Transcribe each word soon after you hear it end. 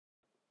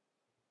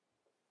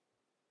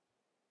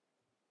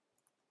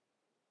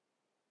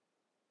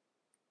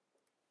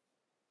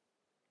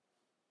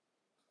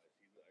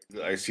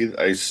I see.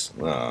 I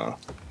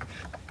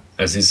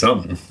see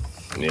something.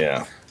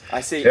 Yeah.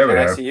 I see. There we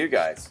And I are. see you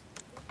guys.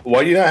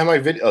 Why do you not have my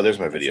video? Oh, there's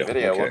my Video.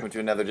 video. Okay. Welcome to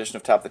another edition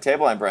of Top of the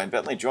Table. I'm Brian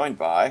Bentley, joined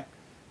by,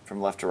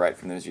 from left to right,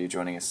 from those of you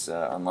joining us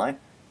online,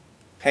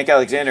 Hank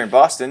Alexander in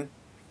Boston.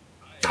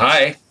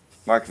 Hi.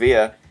 Mark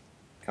Villa,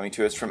 coming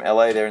to us from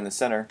LA, there in the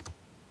center,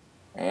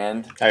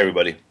 and Hi,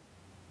 everybody.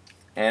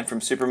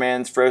 from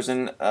Superman's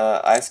frozen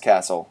ice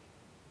castle,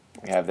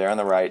 we have there on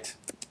the right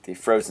the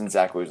frozen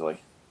Zach Woosley.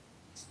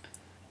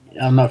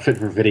 I'm not fit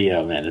for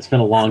video, man. It's been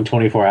a long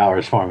 24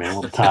 hours for me.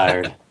 I'm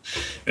tired.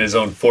 In his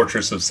own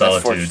fortress of solitude.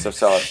 That's Fortress of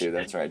Solitude.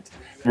 That's right.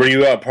 Were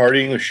you out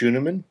partying with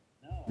Schooneman?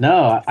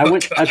 No, I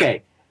went.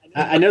 Okay,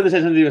 I know this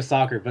has nothing to do with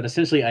soccer, but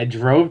essentially, I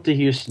drove to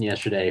Houston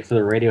yesterday for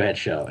the Radiohead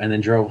show, and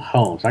then drove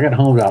home. So I got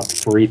home about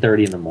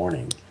 3:30 in the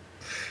morning,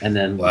 and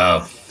then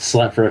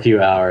slept for a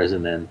few hours,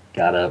 and then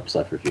got up,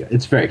 slept for a few.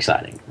 It's very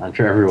exciting. I'm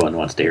sure everyone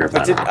wants to hear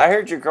about it. I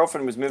heard your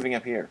girlfriend was moving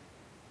up here.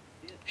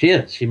 She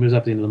is. She moves up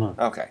at the end of the month.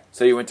 Okay,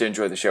 so you went to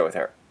enjoy the show with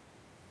her.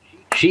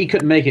 She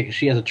couldn't make it because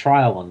she has a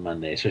trial on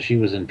Monday, so she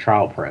was in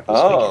trial prep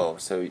this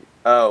weekend.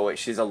 Wait,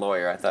 she's a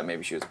lawyer. I thought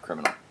maybe she was a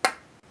criminal.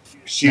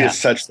 She is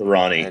such the I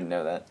Ronnie. didn't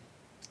know that.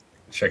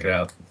 Check it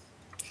out.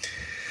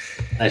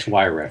 Nice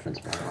wire reference,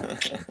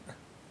 man.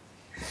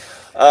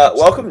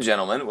 Welcome,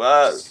 gentlemen.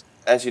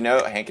 As you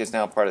know, Hank is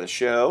now part of the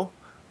show.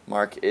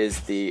 Mark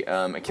is the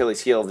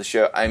Achilles heel of the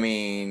show. I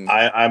mean,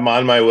 I'm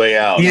on my way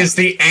out. He is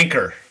the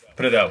anchor.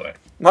 Put it that way.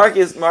 Mark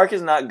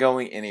is not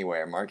going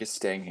anywhere. Mark is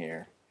staying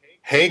here.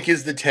 Hank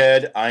is the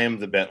Ted. I am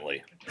the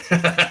Bentley.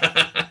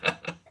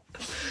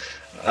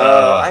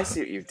 I see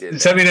what you did.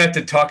 Does that mean I have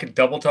to talk and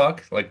double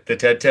talk like the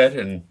Ted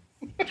and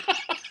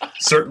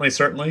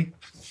certainly?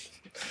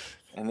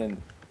 And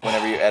then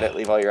whenever you edit,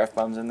 leave all your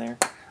F-bombs in there.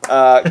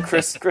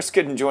 Chris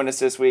couldn't join us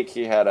this week.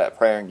 He had a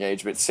prior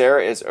engagement.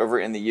 Sarah is over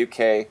in the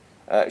UK.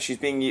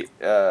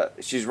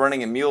 She's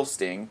running a mule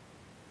sting,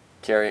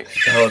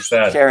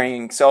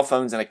 carrying cell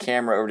phones and a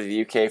camera over to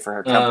the UK for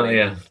her company.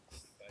 Yeah.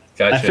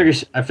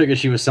 Gotcha. I figured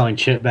she was selling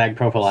chip bag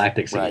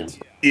prophylactics again.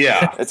 Right.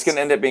 Yeah. It's going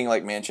to end up being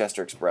like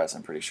Manchester Express,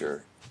 I'm pretty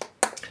sure.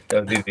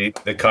 That would be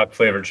the cock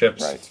flavored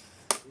chips. Right.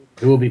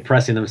 Who will be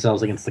pressing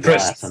themselves against the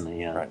glass Crisps. in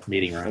the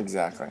meeting room.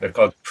 Exactly. They're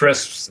called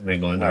crisps in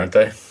England, aren't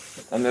they?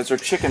 And those are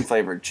chicken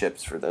flavored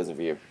chips for those of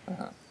you.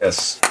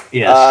 Yes.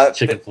 Yes,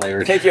 chicken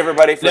flavored. Thank you,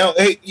 everybody. Now,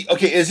 hey,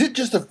 okay, is it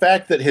just the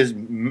fact that his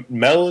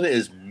melon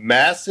is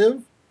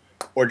massive,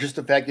 or just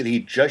the fact that he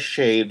just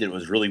shaved and it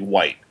was really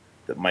white,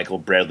 that Michael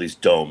Bradley's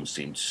dome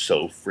seemed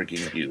so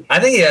freaking huge?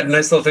 I think he had a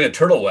nice little thing of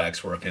turtle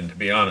wax working, to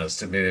be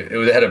honest. I mean,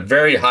 it had a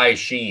very high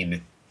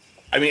sheen.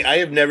 I mean, I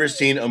have never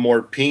seen a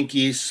more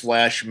pinky /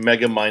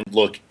 Megamind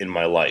look in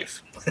my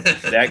life.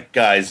 That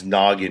guy's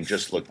noggin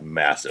just looked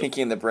massive.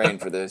 Pinky in the brain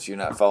for those of you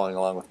not following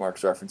along with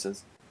Mark's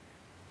references.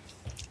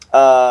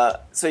 So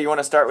you want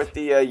to start with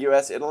the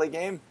U.S.-Italy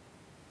game?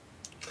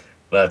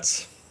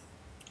 Let's.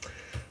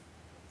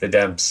 The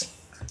Dems.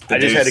 I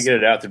just had to get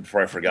it out there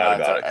before I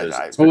forgot about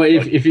it.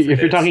 If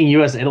you're talking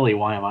U.S.-Italy,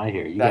 why am I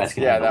here? You guys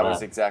can handle that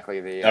was exactly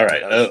the... All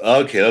right,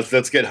 okay,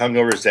 let's get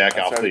hungover Zach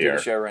off the air.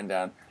 The show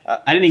rundown.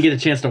 I didn't even get a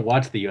chance to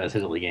watch the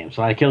U.S.-Italy game,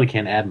 so I really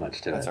can't add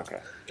much to it. That's okay.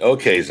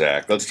 Okay,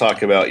 Zach, let's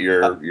talk about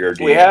your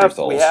DM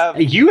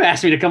results. You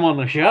asked me to come on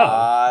the show.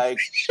 I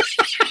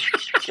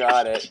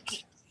got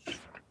it.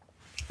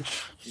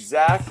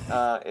 Zach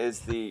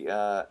is the...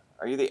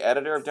 are you the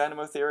editor of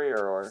Dynamo Theory,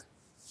 or...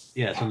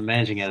 Yes, I'm the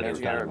managing editor of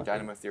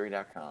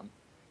DynamoTheory.com.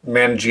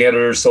 Managing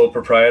editor, sole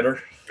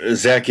proprietor.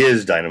 Zach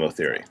is Dynamo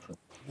Theory.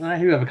 I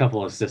do have a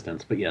couple of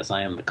assistants, but yes,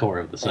 I am the core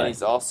of the site. And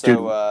he's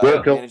also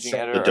managing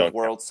editor of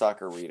World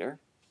Soccer Reader.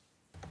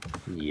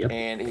 Yep.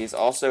 And he's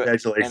also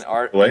an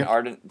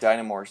ardent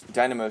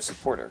Dynamo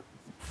supporter.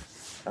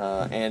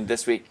 And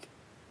this week,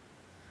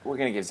 we're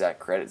going to give Zach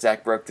credit.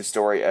 Zach broke the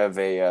story of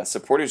a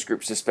supporters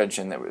group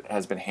suspension that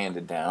has been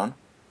handed down.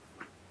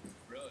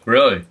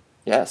 Really?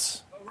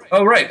 Yes.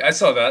 Oh, right. I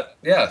saw that.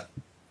 Yeah.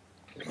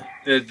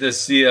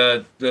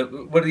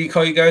 The what do you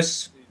call you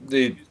guys?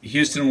 The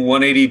Houston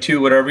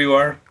 182, whatever you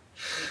are.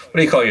 What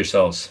do you call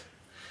yourselves?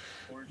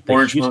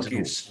 Orange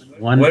Monkeys.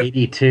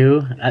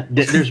 182.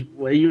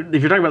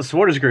 If you're talking about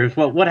supporters groups,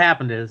 well, what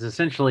happened is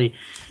essentially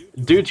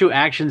due to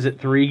actions at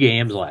 3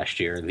 games last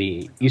year,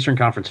 the Eastern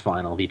Conference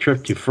Final, the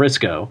trip to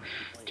Frisco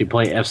to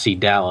play FC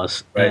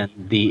Dallas, and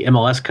the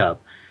MLS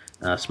Cup.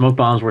 Smoke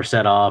bombs were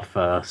set off.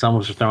 Some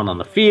was thrown on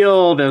the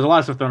field. There was a lot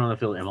of stuff thrown on the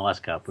field in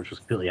MLS Cup, which was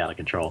completely out of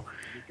control.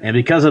 And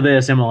because of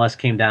this, MLS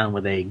came down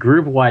with a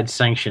group-wide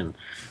sanction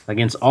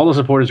against all the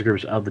supporters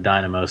groups of the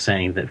Dynamo,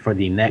 saying that for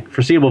the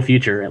foreseeable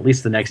future, at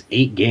least the next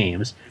 8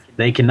 games,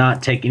 they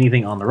cannot take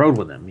anything on the road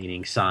with them,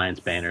 meaning signs,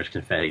 banners,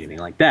 confetti, anything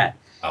like that.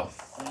 Oh.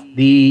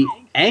 The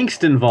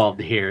angst involved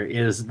here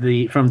is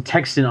from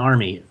Texan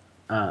Army.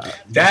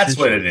 That's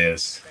what it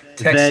is.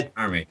 Texan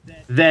Army.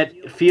 That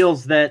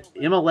feels that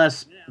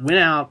MLS went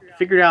out,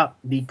 figured out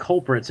the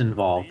culprits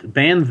involved,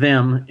 banned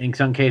them in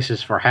some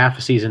cases for half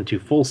a season to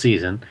full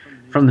season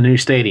from the new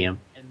stadium,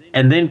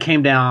 and then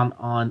came down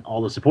on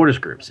all the supporters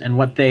groups. And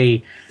what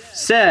they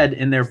said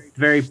in their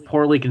very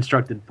poorly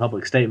constructed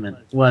public statement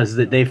was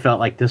that they felt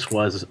like this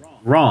was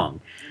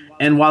wrong.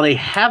 And while they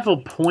have a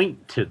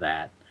point to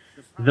that,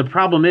 the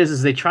problem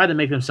is they try to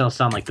make themselves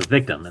sound like the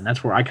victim, and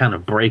that's where I kind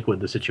of break with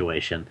the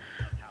situation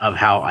of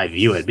how I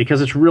view it,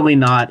 because it's really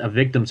not a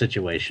victim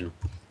situation.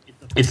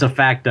 It's a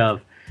fact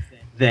of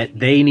that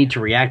they need to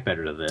react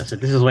better to this.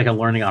 This is like a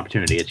learning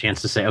opportunity, a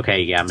chance to say,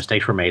 okay, yeah,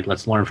 mistakes were made,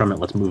 let's learn from it,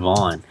 let's move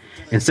on.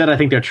 Instead, I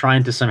think they're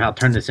trying to somehow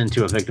turn this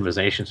into a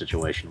victimization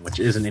situation, which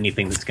isn't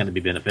anything that's going to be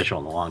beneficial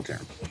in the long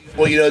term.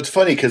 Well, it's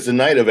funny because the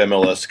night of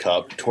MLS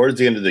Cup, towards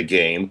the end of the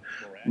game,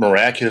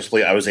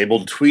 miraculously, I was able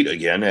to tweet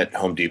again at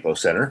Home Depot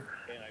Center,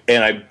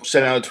 and I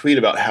sent out a tweet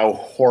about how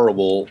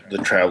horrible the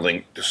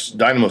traveling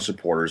Dynamo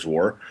supporters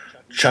were,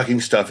 chucking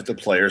stuff at the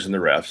players and the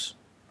refs.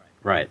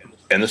 Right.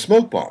 And the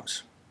smoke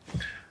bombs.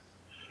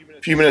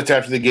 A few minutes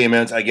after the game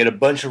ends, I get a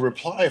bunch of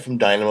reply from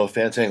Dynamo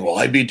fans saying, well,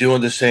 I'd be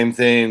doing the same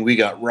thing. We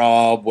got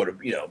robbed. What,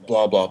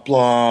 blah, blah,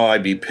 blah.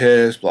 I'd be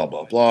pissed, blah,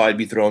 blah, blah. I'd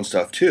be throwing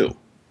stuff too.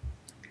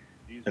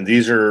 And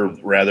these are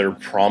rather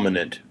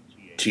prominent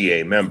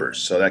TA members,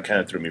 so that kind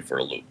of threw me for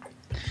a loop.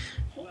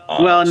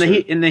 Well, in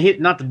the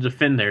heat, not to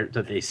defend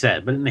that they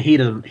said, but in the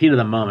heat of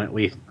the moment,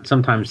 we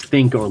sometimes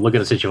think or look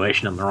at a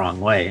situation in the wrong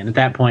way. And at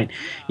that point,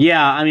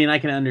 yeah, I mean, I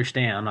can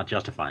understand. I'm not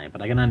justifying it,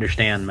 but I can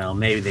understand, Mel.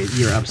 Maybe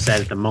you're upset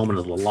at the moment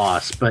of the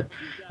loss, but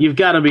you've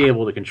got to be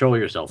able to control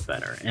yourself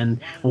better.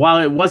 And while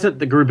it wasn't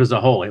the group as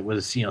a whole, it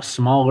was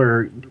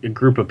smaller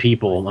group of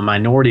people, a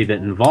minority that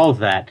involved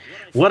that.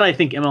 What I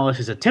think MLS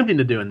is attempting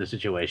to do in this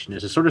situation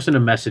is to sort of send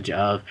a message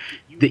of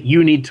that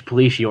you need to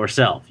police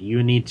yourself.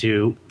 You need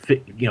to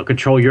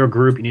control your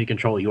group. You need to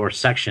control your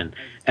section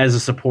as a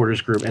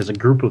supporters group, as a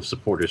group of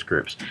supporters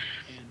groups.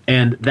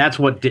 And that's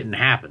what didn't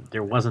happen.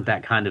 There wasn't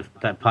that kind of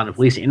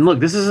policing. And look,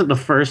 this isn't the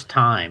first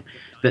time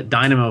that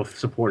Dynamo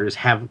supporters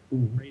have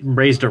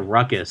raised a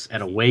ruckus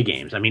at away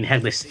games. I mean,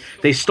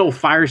 they stole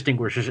fire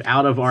extinguishers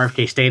out of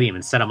RFK Stadium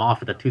and set them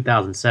off at the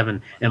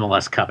 2007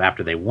 MLS Cup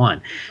after they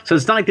won. So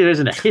it's not like there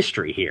isn't a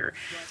history here.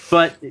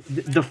 But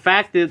the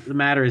fact of the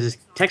matter is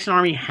Texan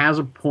Army has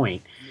a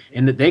point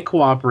in that they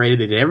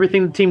cooperated. They did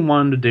everything the team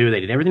wanted to do. They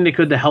did everything they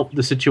could to help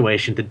the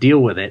situation, to deal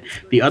with it.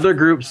 The other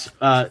groups,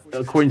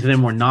 according to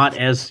them, were not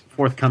as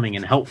forthcoming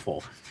and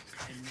helpful.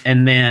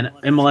 And then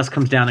MLS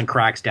comes down and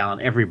cracks down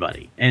on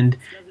everybody. And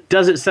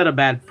does it set a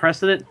bad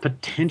precedent?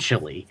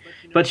 Potentially.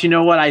 But you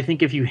know what? I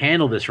think if you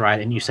handle this right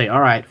and you say,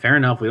 all right, fair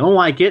enough, we don't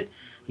like it.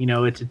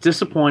 It's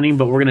disappointing,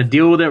 but we're going to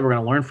deal with it. We're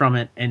going to learn from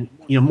it. And,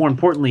 more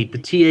importantly, the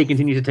TA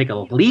continues to take a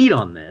lead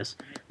on this,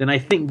 then I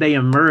think they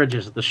emerge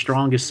as the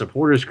strongest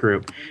supporters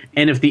group.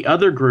 And if the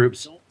other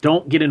groups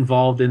don't get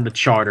involved in the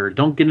charter,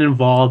 don't get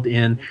involved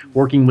in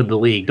working with the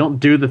league, don't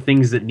do the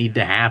things that need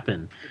to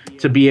happen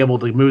to be able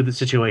to move the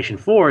situation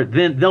forward,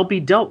 then they'll be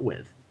dealt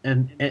with.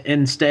 And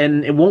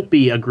it won't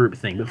be a group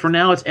thing. But for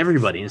now, it's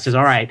everybody. And it says,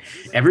 all right,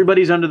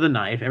 everybody's under the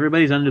knife.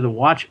 Everybody's under the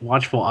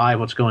watchful eye of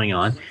what's going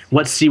on.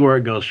 Let's see where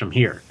it goes from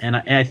here. And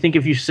I think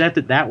if you set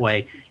it that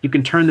way, you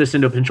can turn this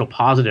into a potential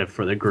positive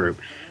for the group.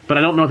 But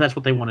I don't know if that's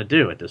what they want to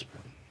do at this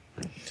point.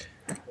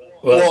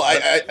 Well,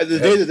 the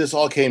day that this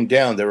all came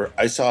down,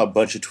 I saw a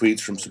bunch of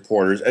tweets from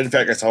supporters. And in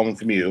fact, I saw one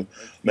from you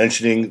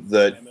mentioning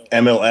that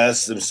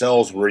MLS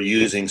themselves were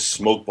using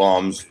smoke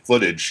bombs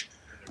footage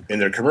in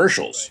their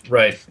commercials.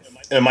 Right.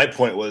 And my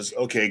point was,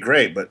 okay,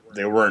 great, but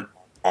they weren't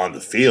on the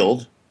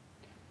field.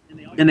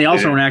 And they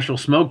also were an actual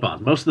smoke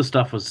bomb. Most of the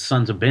stuff was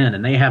Sons of Ben,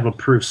 and they have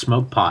approved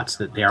smoke pots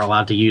that they are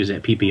allowed to use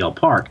at PPL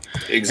Park.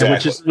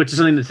 Exactly. Which is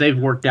something that they've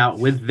worked out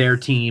with their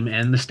team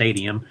and the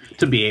stadium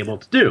to be able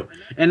to do.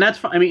 And that's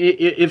fine. I mean,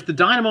 if the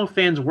Dynamo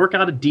fans work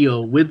out a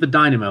deal with the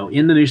Dynamo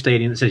in the new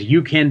stadium that says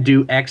you can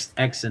do X,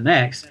 X, and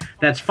X,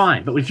 that's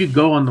fine. But if you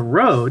go on the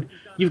road,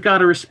 you've got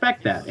to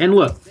respect that. And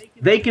look,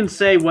 they can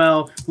say,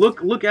 well,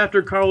 look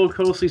after Carlo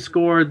Cosi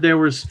scored, there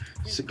was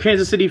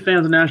Kansas City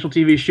fans on national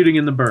TV shooting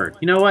in the bird.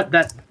 You know what?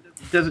 That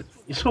doesn't.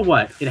 So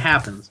what? It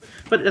happens.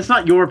 But it's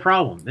not your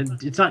problem.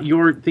 It's not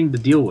your thing to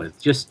deal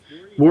with. Just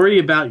worry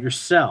about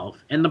yourself.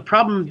 And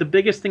the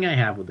biggest thing I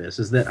have with this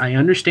is that I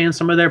understand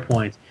some of their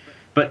points,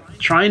 but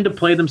trying to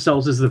play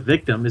themselves as the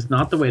victim is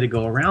not the way to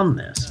go around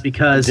this.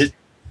 Because,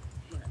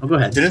 go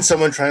ahead. Didn't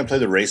someone try and play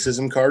the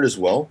racism card as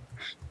well?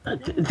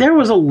 There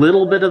was a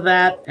little bit of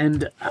that,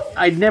 and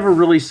I never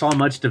really saw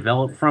much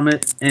develop from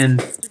it. And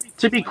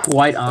to be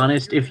quite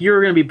honest, if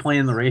you're going to be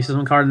playing the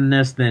racism card in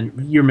this, then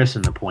you're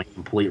missing the point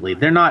completely.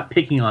 They're not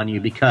picking on you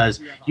because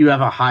you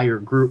have a higher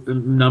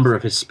number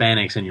of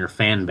Hispanics in your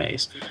fan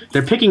base.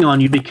 They're picking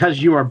on you because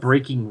you are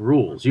breaking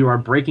rules. You are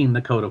breaking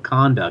the code of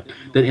conduct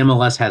that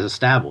MLS has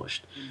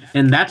established.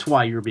 And that's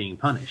why you're being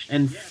punished.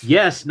 And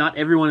yes, not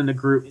everyone in the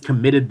group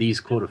committed these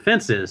quote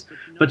offenses,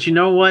 but you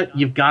know what?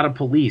 You've got to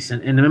police.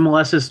 And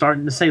MLS is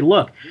starting to say,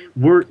 look,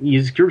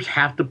 these groups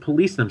have to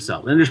police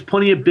themselves. And there's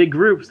plenty of big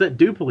groups that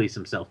do police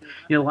themselves.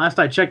 Last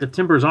I checked, the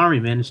Timbers Army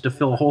managed to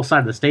fill a whole side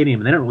of the stadium,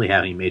 and they don't really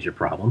have any major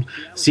problems.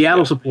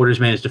 Seattle supporters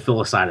managed to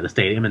fill a side of the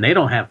stadium, and they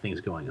don't have things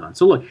going on.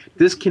 So look,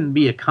 this can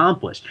be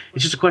accomplished.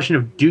 It's just a question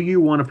of, do you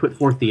want to put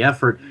forth the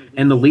effort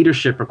and the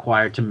leadership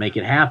required to make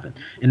it happen?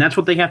 And that's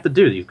what they have to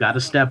do. You've got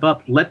to step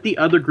up. Let the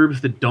other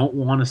groups that don't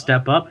want to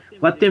step up,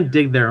 let them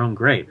dig their own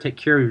grave. Take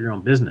care of your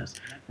own business.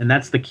 And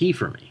that's the key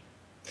for me.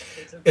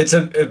 It's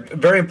a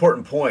very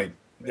important point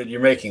that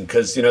you're making,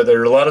 because there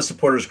are a lot of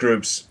supporters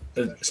groups,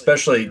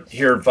 especially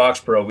here in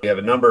Foxborough.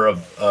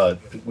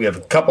 We have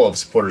a couple of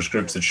supporters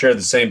groups that share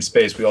the same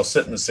space. We all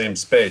sit in the same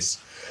space,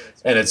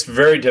 and it's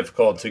very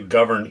difficult to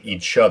govern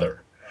each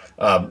other.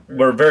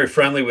 We're very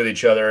friendly with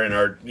each other in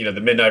our, the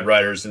Midnight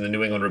Riders and the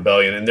New England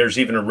Rebellion, and there's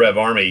even a Rev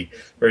Army,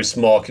 very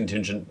small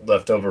contingent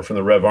left over from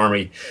the Rev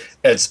Army.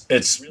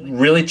 It's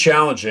really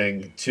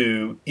challenging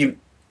to.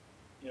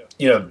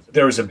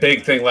 There was a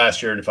big thing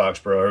last year in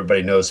Foxborough.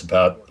 Everybody knows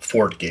about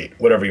Fortgate,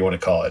 whatever you want to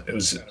call it. It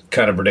was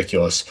kind of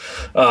ridiculous.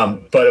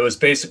 But it was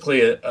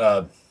basically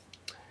a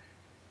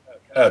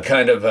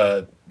kind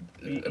of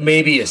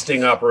maybe a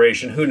sting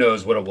operation. Who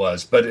knows what it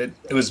was. But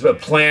it was a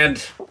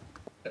planned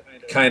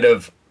kind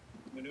of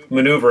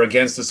maneuver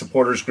against the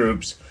supporters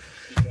groups,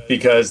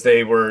 because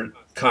they were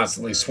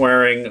constantly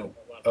swearing,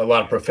 a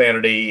lot of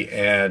profanity,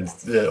 and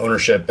the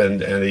ownership and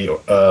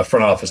the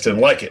front office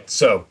didn't like it.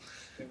 So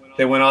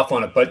they went off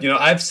on it. But,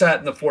 I've sat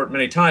in the fort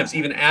many times,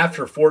 even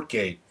after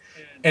Fortgate,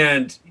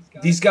 and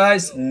these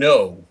guys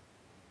know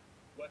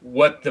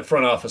what the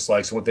front office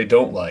likes and what they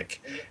don't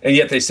like. And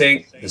yet they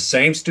sing the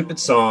same stupid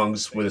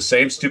songs with the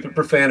same stupid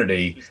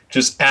profanity,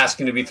 just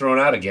asking to be thrown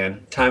out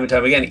again, time and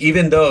time again,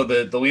 even though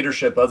the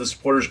leadership of the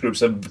supporters groups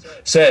have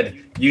said,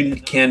 you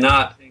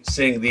cannot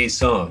sing these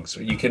songs,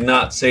 or you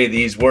cannot say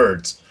these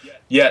words.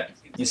 Yet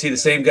you see the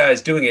same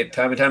guys doing it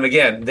time and time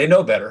again. They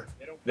know better.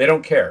 They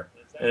don't care.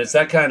 And it's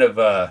that kind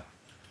of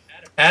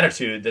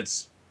attitude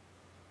that's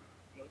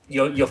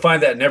you'll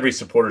find that in every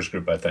supporters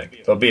group. I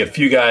think there'll be a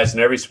few guys in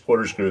every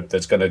supporters group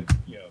that's going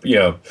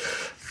to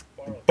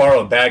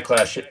borrow a bad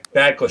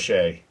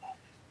cliche.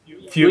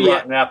 Few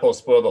rotten apples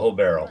spoil the whole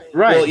barrel.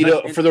 Right.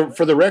 Well,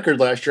 for the record,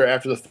 last year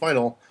after the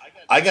final,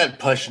 I got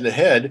punched in the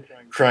head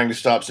trying to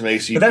stop some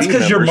ACB. But that's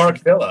because you're Mark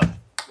Villa.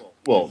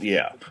 Well,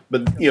 yeah,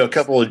 but a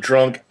couple of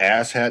drunk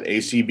asshat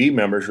ACB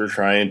members were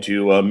trying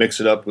to mix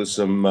it up with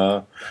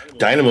some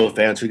Dynamo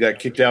fans who got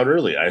kicked out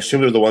early. I assume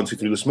they're the ones who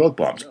threw the smoke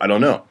bombs. I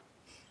don't know,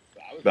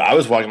 but I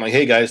was walking like,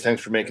 "Hey guys,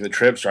 thanks for making the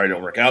trip. Sorry, it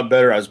didn't work out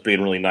better." I was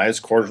being really nice,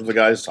 cordial with the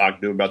guys,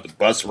 talking to them about the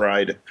bus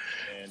ride,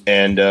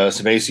 and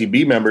some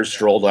ACB members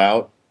strolled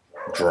out,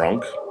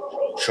 drunk,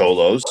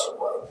 cholos.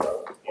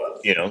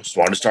 Just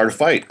wanted to start a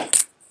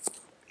fight.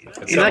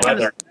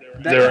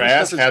 There are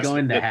asshats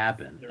going to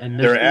happen, and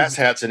there are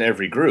asshats in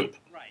every group.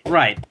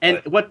 Right,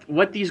 and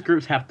what these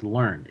groups have to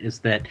learn is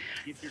that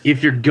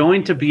if you're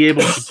going to be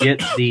able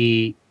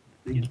to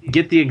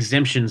get the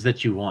exemptions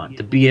that you want,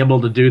 to be able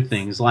to do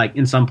things like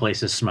in some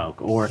places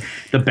smoke, or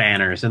the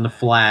banners and the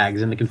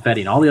flags and the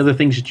confetti and all the other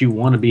things that you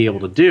want to be able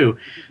to do,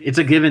 it's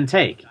a give and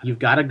take. You've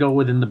got to go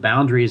within the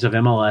boundaries of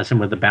MLS and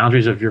with the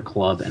boundaries of your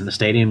club and the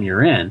stadium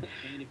you're in.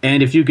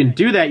 And if you can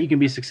do that, you can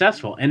be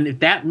successful. And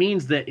if that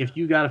means that if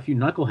you got a few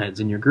knuckleheads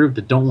in your group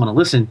that don't want to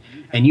listen,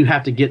 and you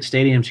have to get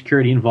stadium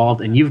security involved,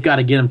 and you've got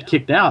to get them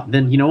kicked out,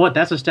 then you know what?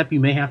 That's a step you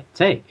may have to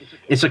take.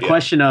 It's a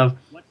question of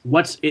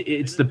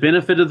it's the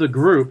benefit of the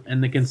group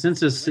and the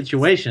consensus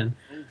situation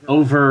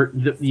over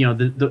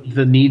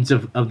the needs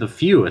of the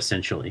few,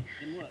 essentially.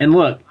 And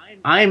look,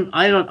 I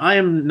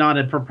am not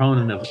a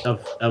proponent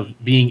of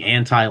being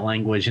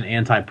anti-language and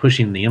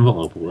anti-pushing the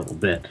envelope a little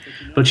bit.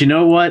 But you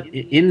know what?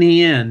 In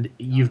the end,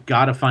 you've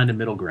got to find a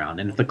middle ground.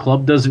 And if the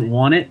club doesn't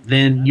want it,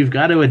 then you've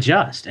got to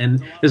adjust.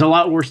 And there's a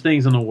lot worse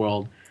things in the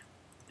world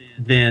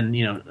than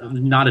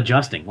not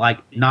adjusting, like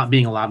not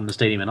being allowed in the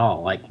stadium at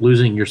all, like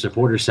losing your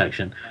supporters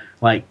section,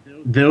 like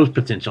those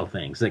potential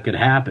things that could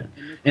happen.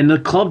 And the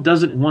club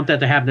doesn't want that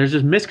to happen. There's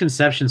this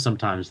misconception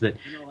sometimes that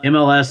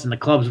MLS and the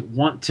clubs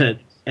want to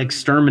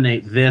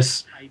exterminate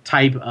this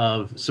type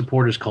of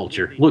supporters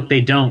culture. Look,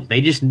 they don't.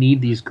 They just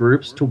need these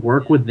groups to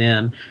work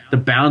within the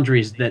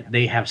boundaries that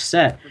they have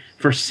set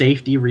for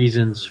safety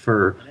reasons,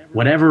 for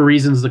whatever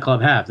reasons the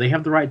club have. They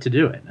have the right to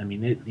do it. I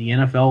mean, the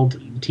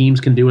NFL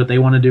teams can do what they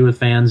want to do with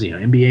fans.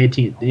 NBA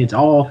teams. It's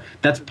all,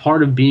 that's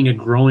part of being a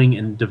growing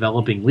and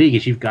developing league,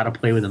 is you've got to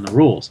play within the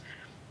rules.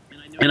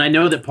 And I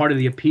know that part of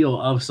the appeal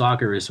of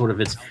soccer is sort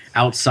of its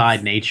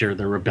outside nature,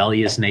 the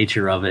rebellious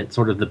nature of it,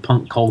 sort of the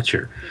punk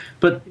culture.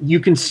 But you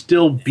can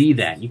still be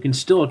that. You can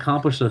still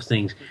accomplish those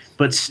things,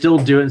 but still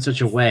do it in such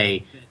a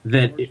way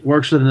that it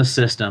works within the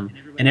system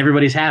and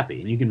everybody's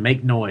happy and you can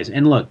make noise.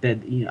 And look, that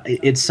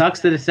it sucks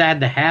that it's had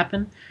to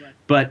happen,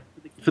 but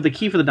the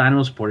key for the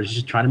Dynamo supporters is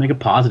just try to make a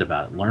positive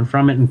about it. Learn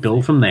from it and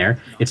build from there.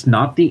 It's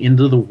not the end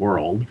of the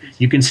world.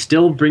 You can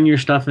still bring your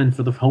stuff in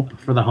for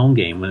the home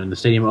game when the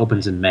stadium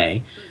opens in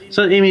May.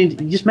 So, I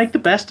mean, just make the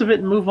best of it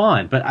and move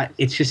on. But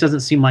it just doesn't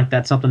seem like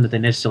that's something that they're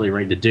necessarily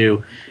ready to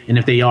do. And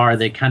if they are,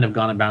 they've kind of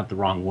gone about it the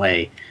wrong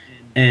way.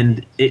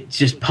 And it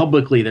just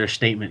publicly, their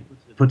statement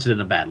puts it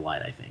in a bad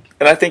light, I think.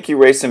 And I think you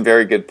raised some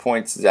very good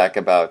points, Zach,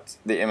 about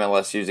the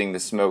MLS using the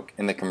smoke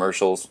in the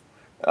commercials.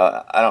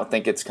 I don't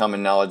think it's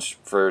common knowledge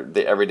for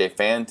the everyday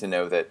fan to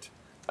know that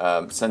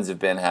Sons of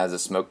Ben has a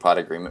smoke pot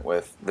agreement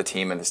with the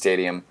team and the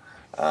stadium,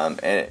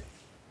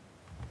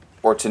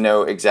 or to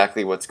know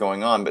exactly what's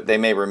going on. But they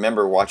may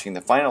remember watching the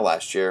final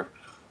last year.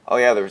 Oh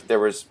yeah, there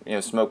was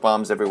smoke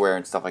bombs everywhere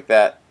and stuff like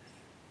that.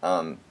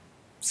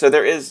 So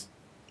there is,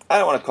 I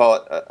don't want to call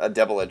it a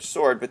double-edged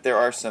sword, but there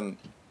are some.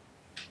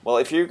 Well,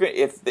 if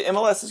the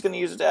MLS is going to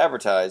use it to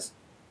advertise,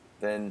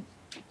 then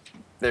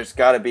there's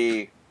got to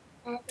be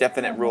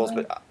definite rules.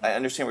 But I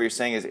understand what you're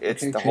saying is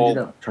it's the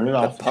whole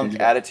punk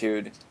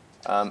attitude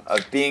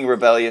of being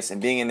rebellious and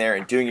being in there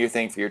and doing your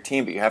thing for your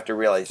team. But you have to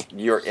realize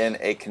you're in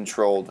a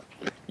controlled.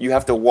 You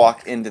have to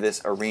walk into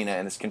this arena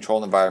in this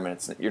controlled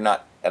environment. You're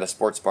not at a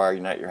sports bar.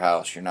 You're not at your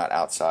house. You're not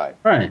outside.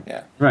 Right.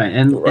 Yeah. Right.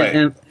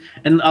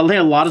 And I think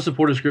a lot of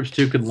supporters groups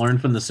too could learn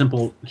from the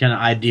simple kind of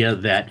idea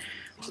that.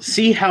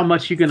 See how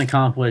much you can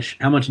accomplish,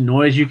 how much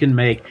noise you can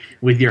make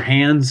with your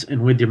hands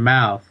and with your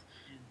mouth,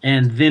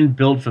 and then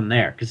build from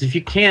there. Because if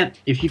you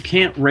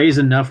can't raise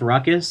enough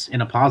ruckus in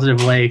a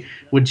positive way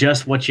with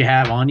just what you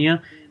have on you,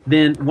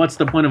 then what's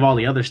the point of all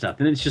the other stuff?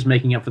 Then it's just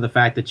making up for the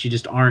fact that you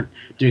just aren't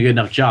doing a good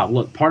enough job.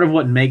 Look, part of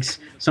what makes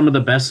some of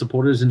the best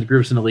supporters in the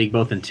groups in the league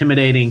both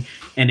intimidating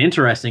and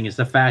interesting is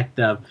the fact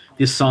of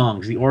the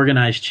songs, the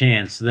organized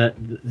chants, the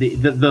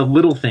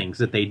little things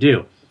that they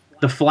do.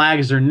 The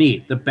flags are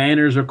neat. The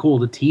banners are cool.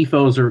 The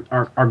tifos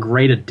are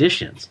great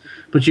additions.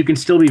 But you can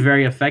still be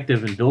very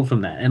effective and build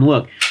from that. And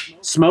look,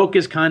 smoke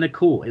is kind of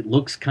cool. It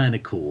looks kind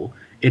of cool.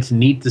 It's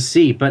neat to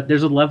see. But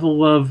there's a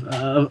level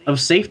of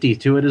safety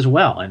to it as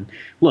well. And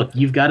look,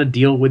 you've got to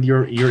deal with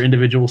your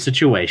individual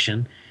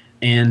situation.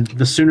 And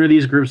the sooner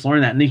these groups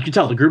learn that, and you can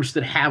tell the groups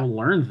that have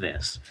learned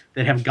this,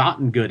 that have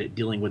gotten good at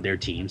dealing with their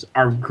teams,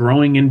 are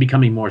growing and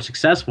becoming more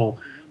successful.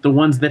 The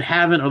ones that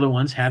haven't are the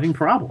ones having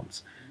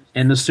problems.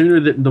 And the sooner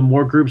that the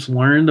more groups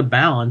learn the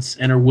balance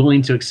and are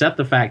willing to accept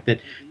the fact that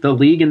the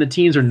league and the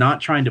teams are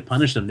not trying to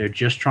punish them, they're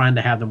just trying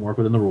to have them work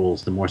within the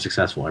rules, the more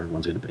successful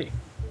everyone's going to be.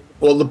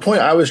 Well, the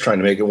point I was trying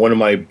to make in one of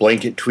my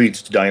blanket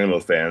tweets to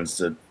Dynamo fans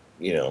that,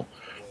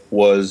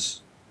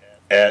 was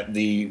at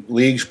the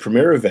league's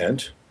premier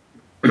event,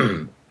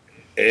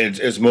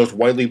 its most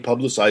widely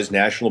publicized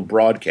national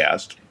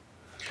broadcast,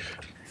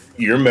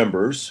 your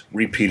members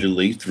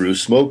repeatedly threw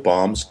smoke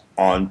bombs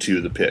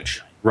onto the pitch.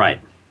 Right.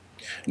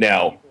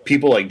 Now,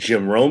 people like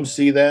Jim Rome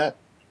see that.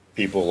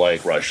 People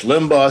like Rush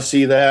Limbaugh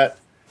see that.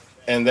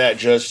 And that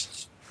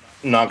just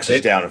knocks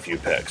us down a few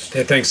pegs.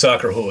 They think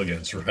soccer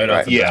hooligans right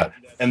off the bat.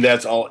 And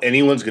that's all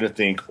anyone's going to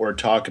think or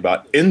talk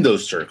about in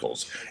those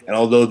circles. And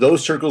although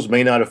those circles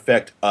may not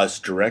affect us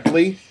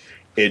directly,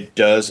 it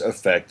does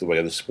affect the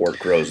way the sport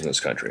grows in this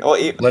country. Well,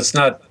 let's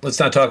not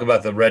talk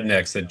about the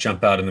rednecks that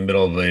jump out in the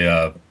middle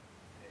of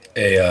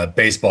a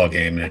baseball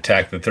game and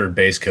attack the third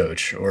base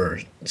coach or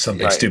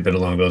something stupid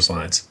along those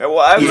lines. Well,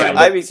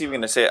 I was even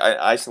going to say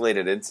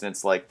isolated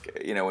incidents like,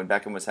 when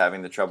Beckham was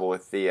having the trouble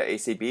with the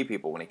ACB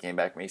people when he came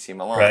back from AC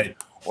Milan. Right.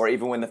 Or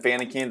even when the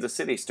fan in Kansas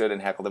City stood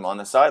and heckled him on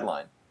the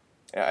sideline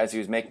as he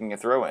was making a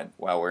throw-in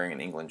while wearing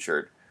an England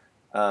shirt.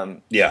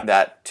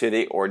 That to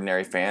the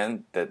ordinary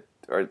fan,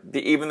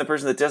 even the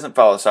person that doesn't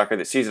follow soccer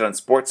that sees it on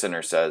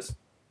SportsCenter says,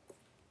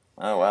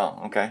 oh, well,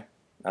 okay,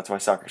 that's why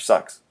soccer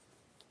sucks.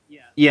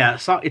 Yeah,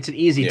 so it's an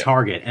easy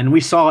target, and we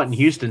saw it in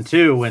Houston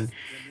too.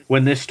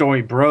 When this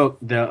story broke,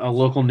 a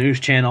local news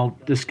channel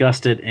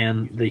discussed it,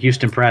 and the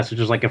Houston Press, which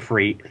is like a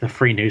free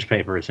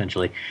newspaper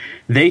essentially,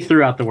 they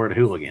threw out the word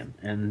hooligan,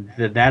 and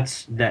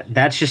that's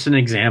just an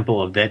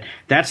example of that.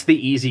 That's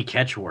the easy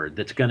catchword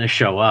that's going to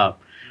show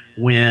up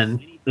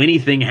when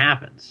anything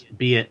happens,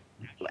 be it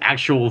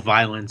actual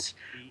violence,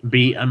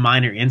 be a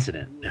minor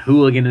incident.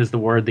 Hooligan is the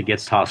word that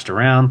gets tossed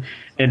around,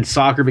 and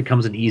soccer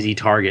becomes an easy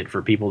target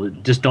for people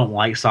that just don't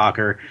like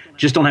soccer,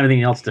 just don't have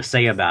anything else to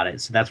say about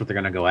it. So that's what they're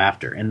going to go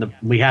after. And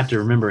we have to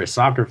remember as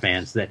soccer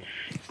fans that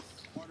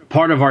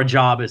part of our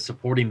job is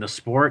supporting the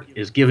sport,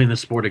 is giving the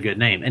sport a good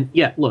name. And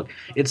yeah, look,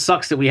 it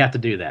sucks that we have to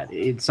do that.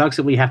 It sucks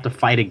that we have to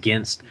fight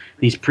against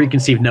these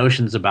preconceived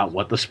notions about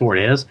what the sport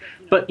is.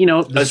 But,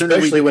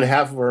 especially when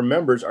half of our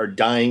members are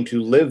dying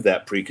to live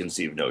that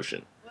preconceived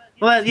notion.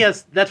 Well,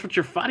 yes, that's what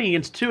you're fighting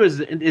against too. Is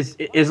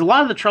a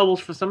lot of the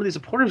troubles for some of these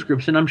supporters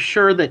groups, and I'm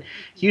sure that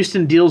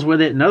Houston deals with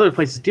it and other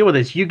places deal with it.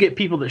 Is you get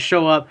people that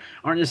show up,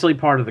 aren't necessarily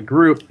part of the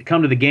group,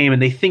 come to the game, and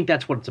they think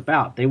that's what it's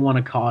about. They want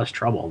to cause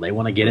trouble. They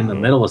want to get in the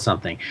middle of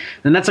something,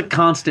 and that's a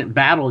constant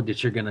battle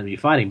that you're going to be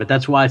fighting. But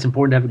that's why it's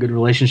important to have a good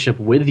relationship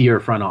with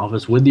your front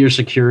office, with your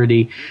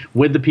security,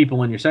 with the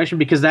people in your section,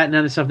 because that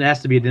kind of stuff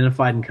has to be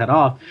identified and cut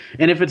off.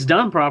 And if it's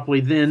done properly,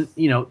 then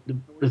the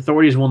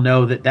authorities will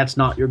know that that's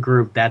not your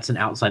group. That's an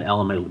outside element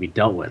to be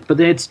dealt with. But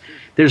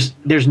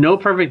there's no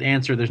perfect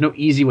answer. There's no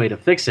easy way to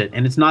fix it,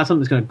 and it's not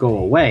something that's going to go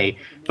away.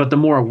 But the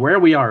more aware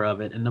we are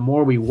of it, and the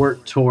more we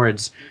work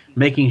towards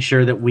making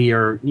sure that we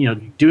are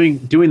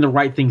doing the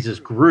right things as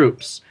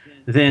groups,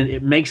 then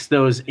it makes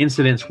those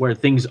incidents where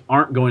things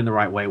aren't going the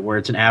right way, where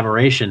it's an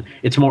aberration,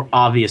 it's more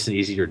obvious and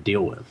easier to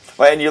deal with.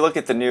 Well, and you look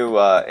at the new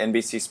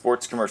NBC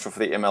Sports commercial for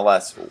the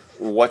MLS.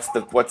 What's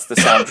the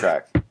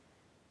soundtrack?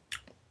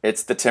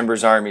 It's the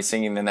Timbers Army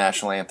singing the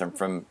national anthem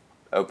from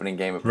opening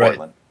game of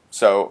Portland.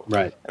 So,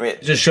 right. I mean,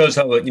 it just shows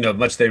how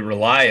much they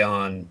rely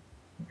on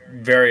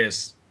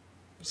various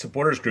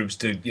supporters groups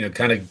to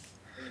kind of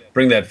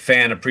bring that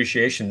fan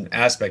appreciation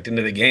aspect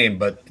into the game.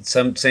 But at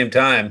some same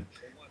time,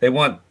 they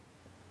want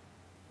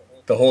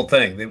the whole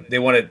thing. They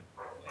want it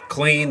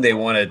clean. They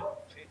want it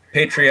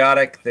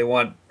patriotic. They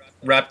want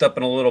wrapped up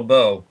in a little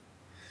bow.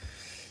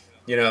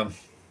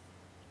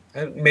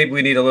 Maybe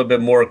we need a little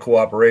bit more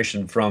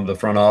cooperation from the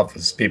front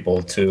office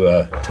people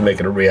to make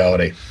it a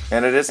reality.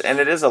 And it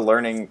is a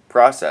learning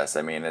process.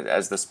 I mean,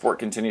 as the sport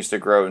continues to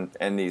grow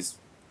and these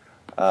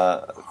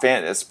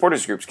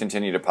supporters groups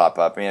continue to pop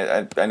up. I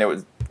mean, I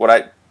know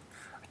I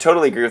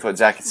totally agree with what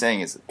Zach is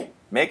saying is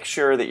make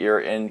sure that you're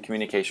in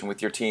communication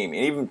with your team.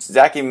 And even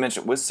Zach even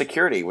mentioned with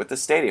security, with the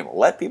stadium.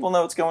 Let people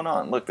know what's going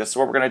on. Look, this is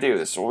what we're going to do.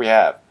 This is what we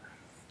have.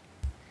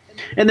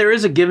 And there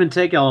is a give and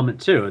take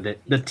element too, that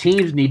the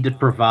teams need to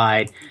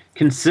provide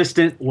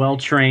consistent,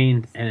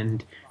 well-trained,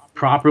 and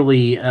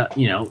properly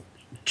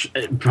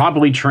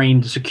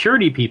trained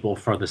security people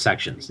for the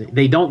sections.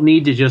 They don't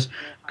need to just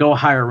go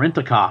hire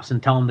rent-a-cops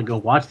and tell them to go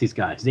watch these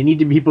guys. They need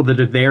to be people that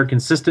are there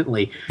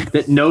consistently,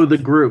 that know the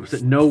groups,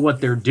 that know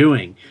what they're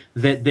doing,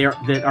 that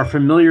are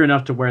familiar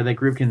enough to where the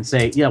group can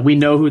say, yeah, we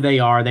know who they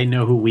are, they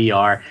know who we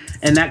are,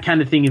 and that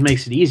kind of thing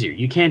makes it easier.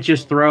 You can't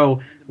just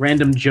throw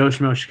random Joe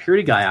Schmo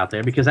security guy out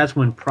there, because that's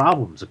when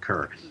problems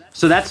occur.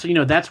 So that's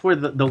where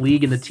the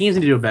league and the teams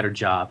need to do a better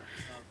job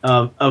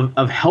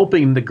of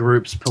helping the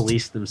groups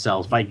police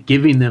themselves by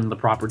giving them the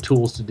proper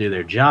tools to do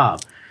their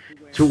job,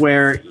 to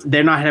where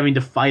they're not having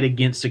to fight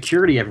against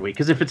security every week.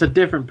 Because if it's a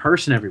different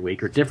person every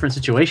week or different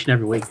situation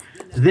every week,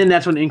 then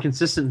that's when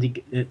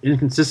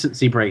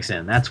inconsistency breaks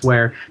in. That's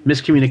where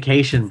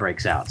miscommunication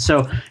breaks out.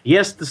 So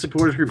yes, the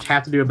supporters groups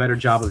have to do a better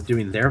job of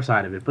doing their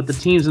side of it, but the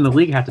teams in the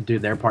league have to do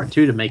their part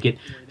too, to make it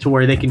to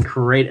where they can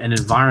create an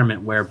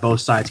environment where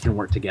both sides can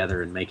work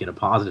together and make it a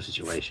positive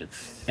situation.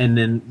 And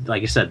then,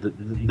 like I said,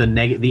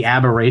 the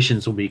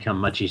aberrations will become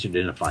much easier to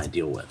identify and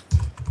deal with.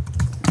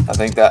 I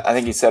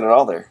think you said it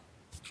all there.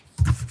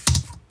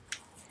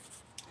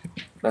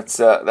 That's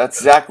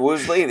Zach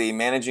Woosley, the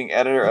managing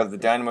editor of the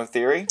Dynamo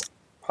Theory.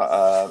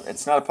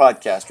 It's not a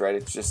podcast, right?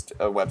 It's just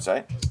a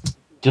website.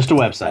 Just a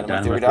website,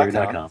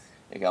 dynamotheory.com.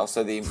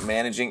 Also the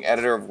managing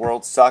editor of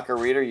World Soccer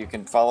Reader. You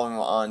can follow him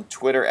on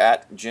Twitter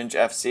at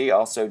GingeFC,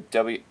 also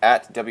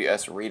at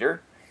WSReader.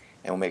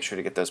 And we'll make sure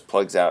to get those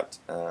plugs out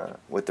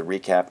with the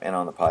recap and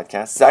on the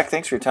podcast. Zach,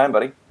 thanks for your time,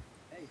 buddy.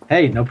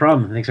 Hey, no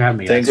problem. Thanks for having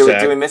me. Thanks,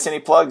 Zach. Do we miss any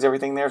plugs?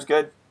 Everything there's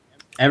good?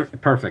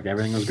 Perfect.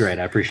 Everything was great.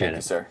 I appreciate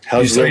it, sir.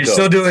 Are you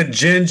still doing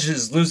Ginge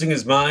is losing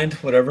his mind?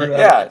 Whatever.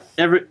 Yeah.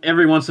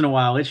 Every once in a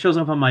while, it shows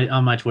up on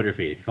my Twitter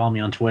feed. If you follow me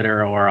on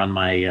Twitter or on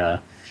my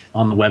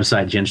on the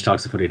website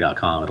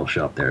gingetalksthefooty.com, it'll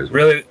show up there as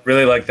well.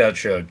 Really like that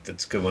show.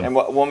 That's a good one. And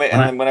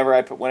then whenever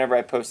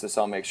I post this,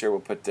 I'll make sure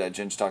we'll put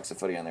Ginge Talks the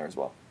Footy on there as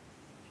well.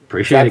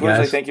 Appreciate it,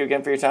 guys. Thank you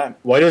again for your time.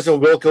 Why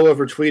doesn't Wilco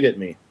ever tweet at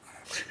me?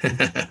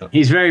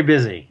 He's very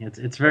busy.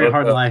 It's very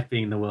hard life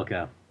being the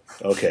Wilco.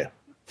 Okay.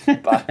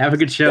 Bye. Have a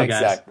good show, Thanks,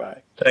 guys. Zach.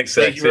 Bye. Thanks,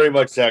 Zach. Thank you very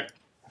much, Zach.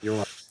 You're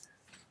welcome.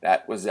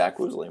 That was Zach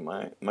Woosley,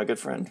 my good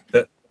friend.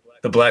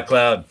 The Black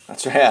Cloud.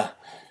 That's right. Yeah.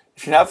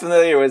 If you're not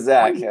familiar with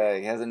Zach, he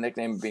has a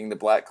nickname being the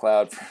Black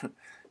Cloud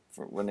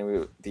for when they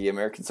were the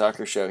American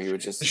Soccer Show. He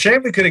would just. It's a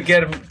shame we couldn't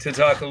get him to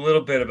talk a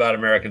little bit about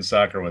American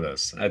soccer with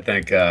us. I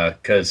think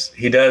because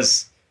he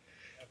does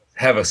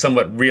have a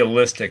somewhat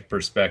realistic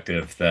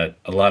perspective that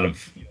a lot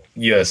of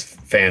U.S.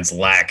 fans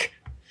lack.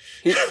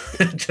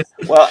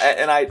 Well,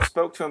 and I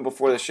spoke to him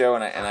before the show,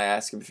 and I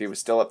asked him if he was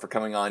still up for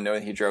coming on,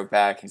 knowing he drove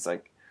back. He's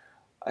like,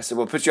 I said,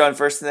 we'll put you on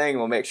first thing, and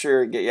we'll make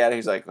sure get you out.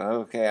 He's like,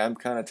 okay, I'm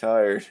kind of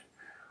tired.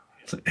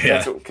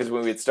 Yeah. Because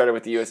when we had started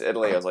with the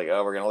U.S.-Italy, I was like,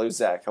 oh, we're going to lose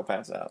Zach. He'll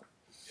pass out.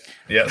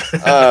 Yeah.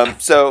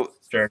 So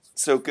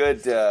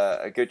good,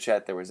 a good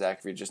chat there with Zach.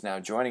 If you're just now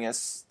joining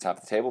us, top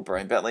of the table,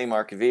 Brian Bentley,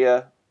 Mark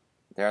Avia,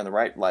 there on the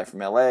right, live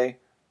from L.A.,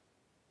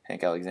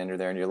 Hank Alexander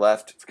there on your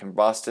left from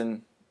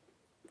Boston.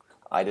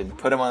 I didn't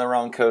put him on the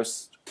wrong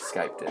coast.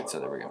 Skype did, so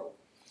there we go.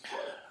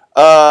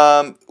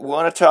 We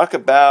want to talk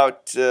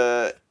about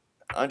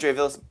Andre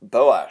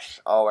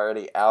Villas-Boas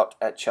already out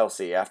at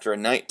Chelsea after a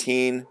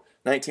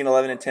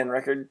 19-11-10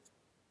 record.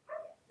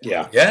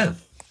 Yeah. Yeah.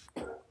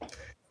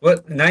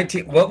 What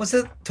 19? What was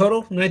it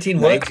total?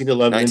 19 what?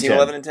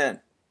 19-11-10.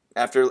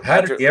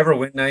 How did he ever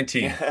win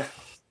 19?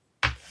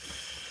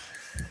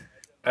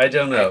 I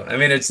don't know. I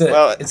mean, it's an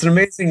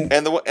amazing.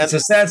 It's a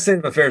sad state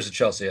of affairs at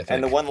Chelsea, I think.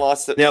 And the one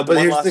loss that but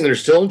here's the thing: they're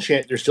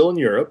still in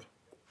Europe.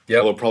 Yeah,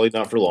 although probably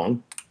not for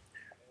long.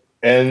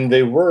 And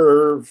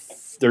they're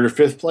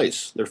fifth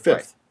place. They're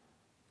fifth.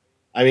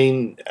 Right. I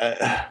mean,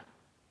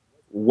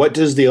 what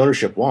does the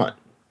ownership want?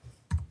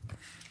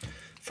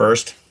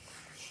 First.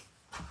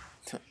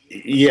 Zeroth.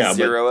 Yeah,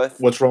 but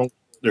what's wrong?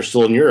 They're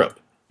still in Europe.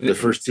 The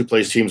first two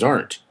place teams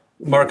aren't.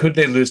 Mark, who'd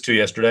they lose to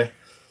yesterday?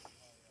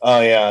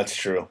 Oh yeah, that's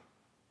true.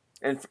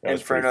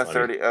 Inferno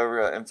 30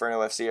 over Inferno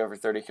FC over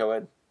 30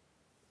 co-ed.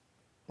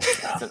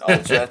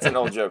 That's an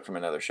old joke from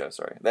another show.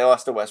 Sorry, they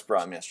lost to West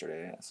Brom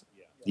yesterday.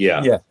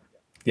 Yes.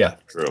 Yeah.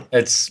 True.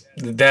 That's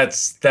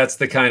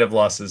the kind of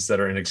losses that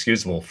are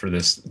inexcusable for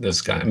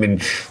this guy. I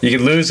mean, you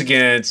can lose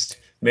against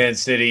Man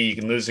City, you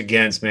can lose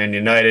against Man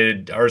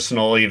United,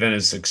 Arsenal even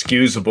is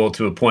excusable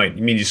to a point.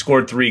 I mean, you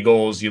scored 3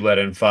 goals, you let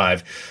in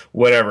 5,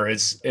 whatever.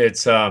 It's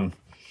when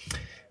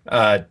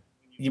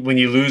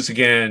you lose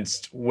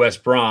against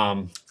West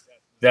Brom,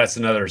 that's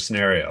another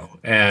scenario.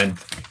 And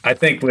I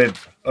think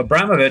with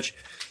Abramovich,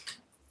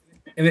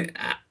 I mean,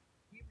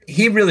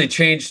 he really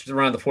changed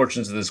around the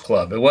fortunes of this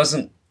club. It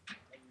wasn't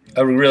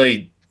a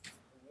really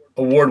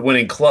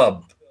award-winning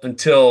club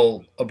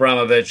until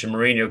Abramovich and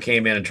Mourinho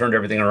came in and turned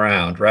everything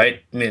around,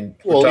 right? I mean,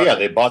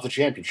 they bought the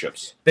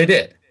championships. They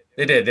did.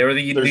 They were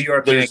the New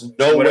York. There's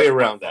no way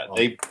around that.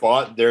 They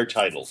bought their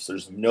titles.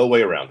 There's no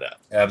way around that.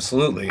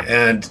 Absolutely,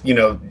 and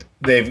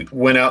they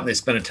went out and they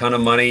spent a ton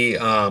of money.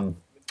 And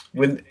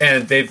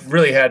they've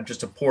really had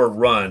just a poor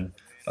run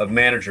of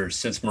managers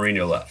since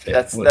Mourinho left.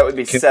 That would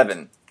be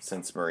 7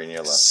 since Mourinho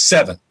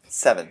left.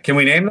 7. Can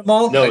we name them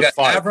all? No, it's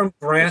 5. Avram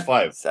Grant.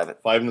 5. 7.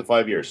 5 in the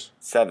 5 years.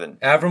 7.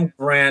 Avram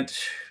Grant,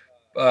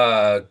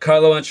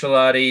 Carlo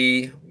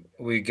Ancelotti.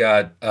 We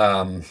got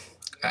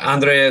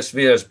Andreas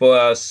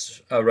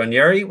Villas-Boas.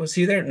 Ranieri, was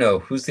he there? No.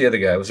 Who's the other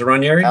guy? Was it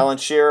Ranieri? Alan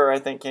Shearer, I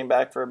think, came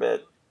back for a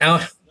bit.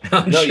 Alan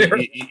Shearer.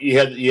 You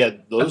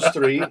had those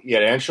 3. You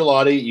had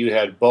Ancelotti. You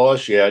had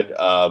Boas. You had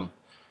the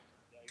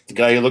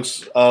guy who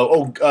looks.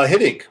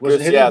 Hiddink. Was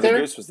it Hiddink there? The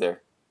Goose was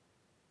there.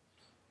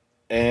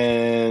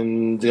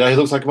 And the guy who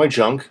looks like my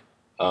junk.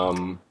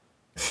 What's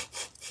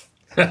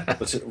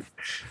it?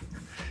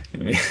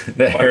 I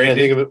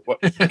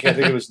can't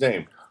think of his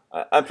name.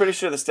 I'm pretty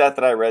sure the stat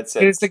that I read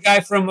said it's the guy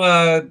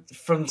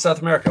from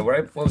South America,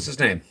 right? What was his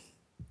name?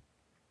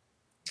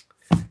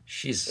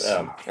 Jesus.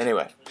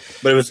 Anyway,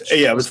 but it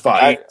was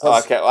 5. I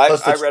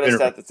read a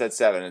stat that said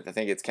 7. I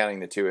think it's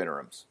counting the 2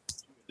 interims.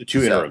 The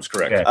 2 interims,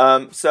 correct.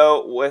 Okay.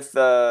 So with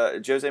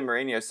Jose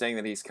Mourinho saying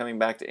that he's coming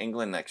back to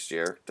England next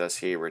year, does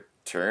he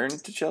return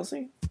to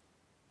Chelsea?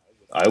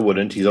 I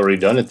wouldn't. He's already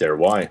done it there.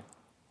 Why?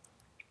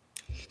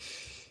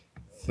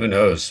 Who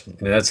knows?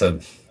 I mean,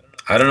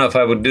 I don't know if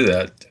I would do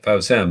that if I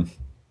was him.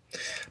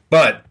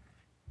 But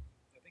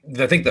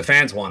I think the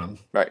fans want him,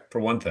 right? For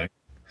one thing.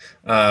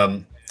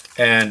 And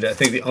I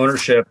think the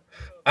ownership,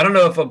 I don't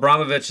know if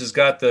Abramovich has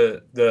got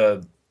the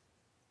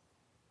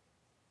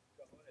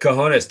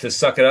cojones to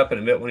suck it up and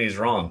admit when he's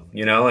wrong,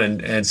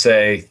 and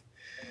say,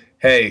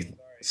 hey,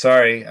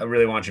 sorry, I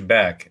really want you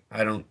back.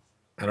 I don't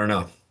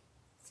know.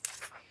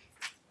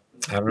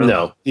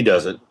 No, he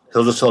doesn't.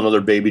 He'll just sell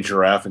another baby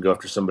giraffe and go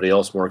after somebody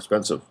else more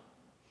expensive.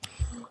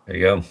 There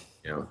you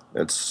go.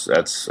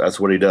 That's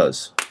what he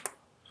does.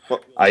 Well,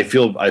 I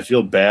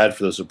feel bad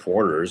for the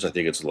supporters. I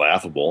think it's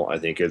laughable. I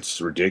think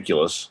it's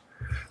ridiculous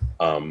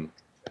to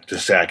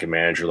sack a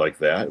manager like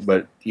that.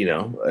 But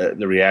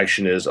the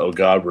reaction is, "Oh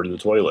God, we're in the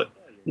toilet."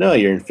 No,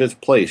 you're in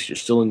 5th place. You're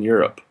still in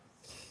Europe.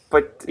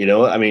 But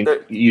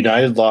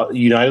United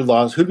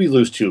lost. Who'd we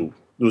lose to?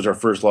 It was our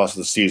first loss of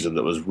the season.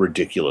 That was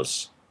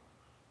ridiculous.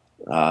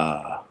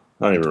 I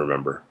don't even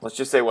remember. Let's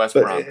just say West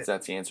Brom, because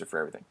that's the answer for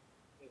everything.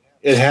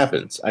 It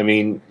happens. I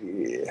mean,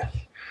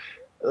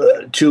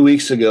 2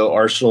 weeks ago,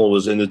 Arsenal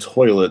was in the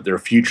toilet. Their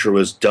future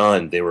was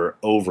done. They were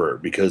over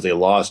because they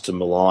lost to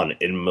Milan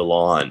in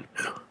Milan.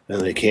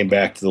 And they came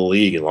back to the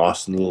league and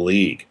lost in the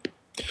league.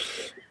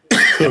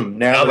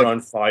 Now they're on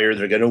fire.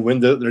 They're going to win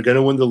the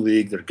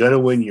league. They're going to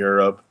win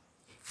Europe.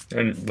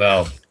 They're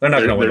not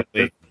going to win the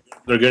league.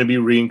 They're going to be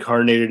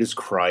reincarnated as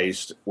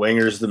Christ.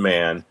 Wenger's the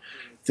man.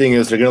 Thing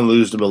is, they're going to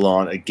lose to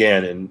Milan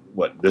again in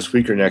this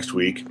week or next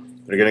week.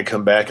 They're going to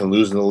come back and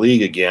lose in the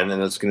league again,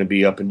 and it's going to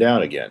be up and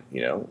down again.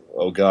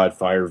 Oh God,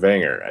 fire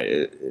Wenger.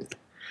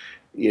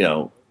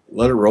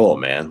 Let it roll,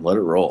 man. Let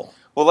it roll.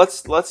 Well,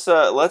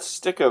 let's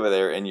stick over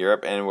there in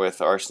Europe and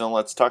with Arsenal.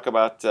 Let's talk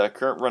about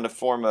current run of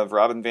form of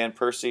Robin van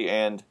Persie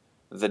and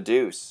the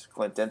Deuce,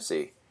 Clint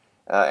Dempsey,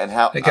 and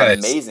how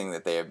amazing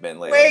that they have been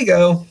lately.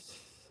 Fuego,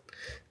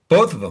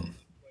 both of them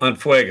on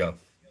Fuego.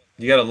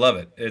 You got to love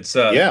it. It's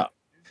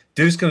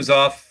Deuce comes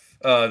off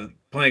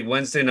playing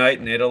Wednesday night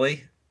in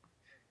Italy,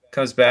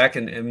 comes back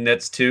and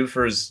nets 2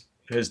 for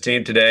his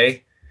team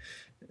today,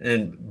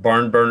 and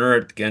barn burner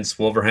against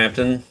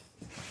Wolverhampton.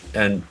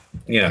 And,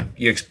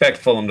 you expect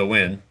Fulham to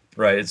win,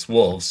 right? It's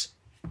Wolves.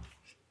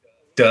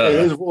 Duh. It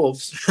is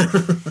Wolves.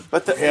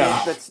 But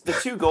the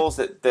 2 goals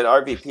that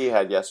RVP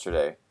had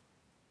yesterday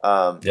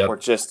were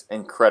just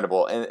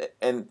incredible.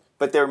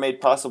 But they were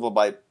made possible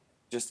by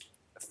just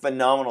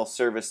phenomenal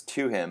service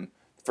to him.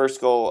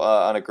 First goal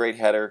on a great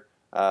header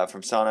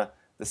from Sana.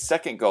 The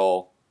second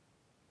goal,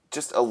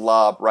 just a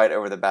lob right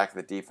over the back of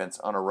the defense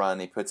on a run.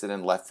 He puts it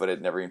in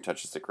left-footed, never even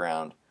touches the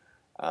ground.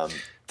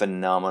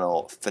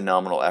 Phenomenal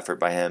effort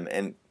by him.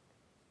 And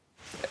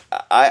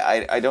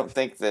I don't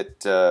think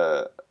that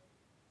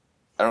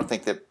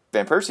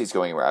Van Persie's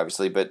going anywhere,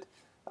 obviously, but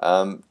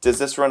Does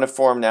this run of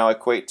form now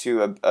equate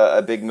to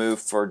a big move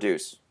for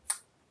Deuce?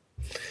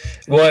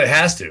 Well, it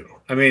has to.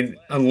 I mean,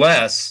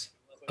 unless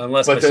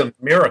by some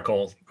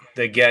miracle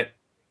they get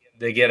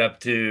up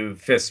to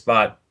 5th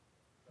spot,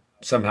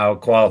 somehow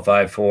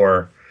qualify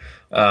for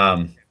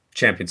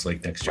Champions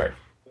League next year.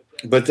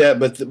 But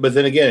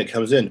then again, it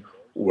comes in.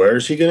 Where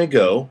is he going to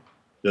go?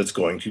 That's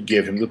going to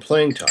give him the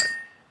playing time.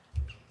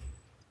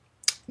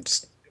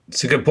 It's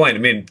a good point. I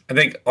mean, I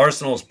think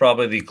Arsenal is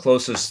probably the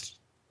closest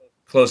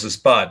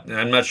spot. And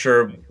I'm not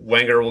sure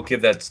Wenger will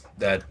give that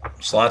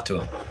slot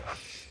to him.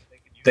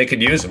 They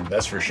could use him,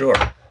 that's for sure.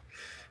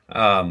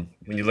 When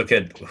you look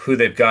at who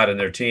they've got in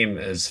their team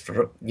as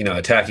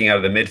attacking out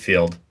of the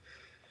midfield,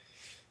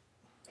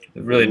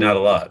 really not a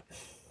lot.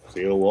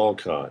 Theo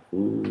Walcott.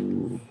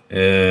 Ooh.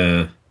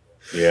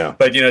 Yeah.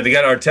 But they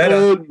got Arteta.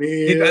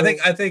 Oatmeal.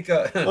 I think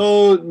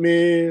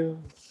Oatmeal.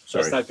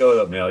 Sorry. Let's not go with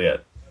Oatmeal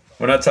yet.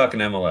 We're not talking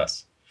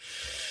MLS.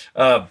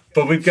 But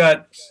you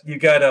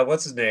got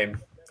what's his name?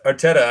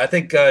 Arteta. I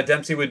think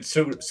Dempsey would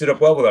suit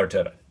up well with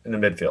Arteta in the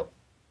midfield.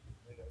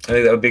 I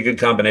think that would be a good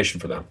combination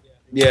for them.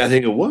 Yeah, I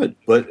think it would.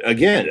 But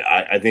again,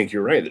 I think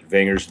you're right that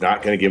Wenger's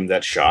not going to give him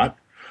that shot.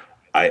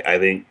 I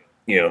think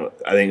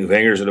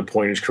Wenger's at a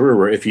point in his career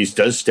where if he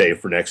does stay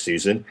for next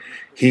season,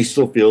 he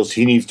still feels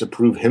he needs to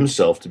prove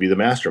himself to be the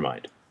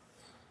mastermind.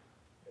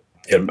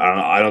 And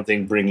I don't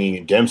think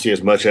bringing Dempsey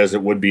as much as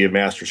it would be a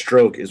master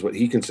stroke is what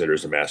he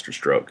considers a master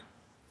stroke.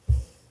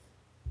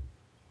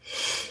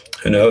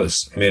 Who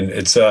knows? I mean,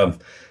 it's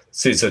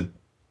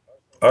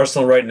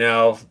Arsenal right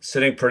now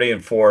sitting pretty in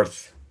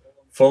 4th,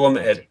 Fulham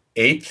at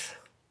 8th.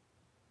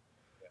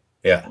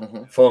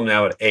 Yeah, Fulham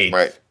now at 8th.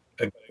 Right.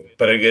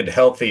 But a good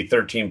healthy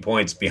 13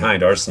 points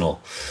behind Arsenal,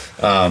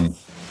 and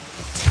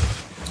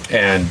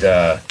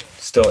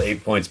still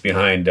 8 points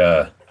behind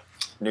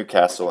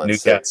Newcastle.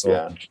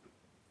 Yeah.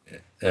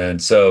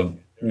 And so,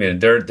 I mean,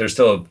 they're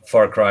still a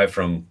far cry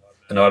from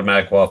an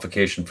automatic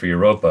qualification for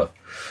Europa.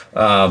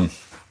 How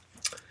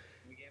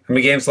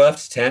many games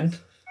left? 10?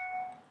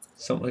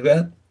 Something like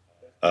that?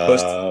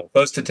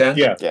 Close to 10?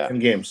 Yeah, 10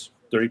 games.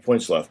 30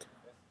 points left.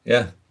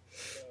 Yeah.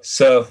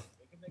 So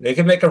they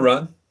can make a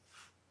run.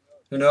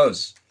 Who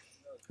knows?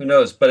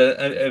 But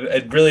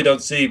I really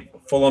don't see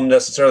Fulham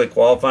necessarily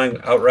qualifying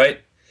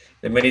outright.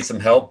 They may need some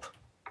help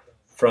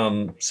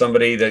from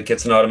somebody that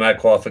gets an automatic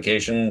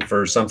qualification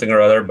for something or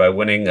other by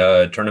winning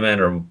a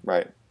tournament or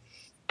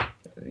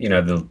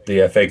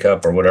the FA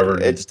Cup or whatever.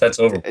 That's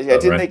over. Yeah,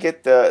 didn't they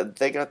get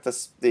they got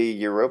the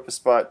Europa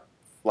spot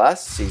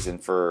last season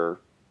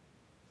for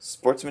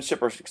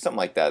sportsmanship or something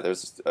like that?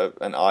 There's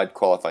an odd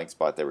qualifying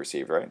spot they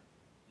received, right?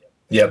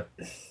 Yep.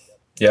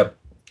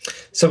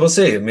 So we'll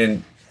see. I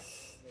mean,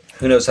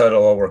 who knows how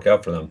it'll all work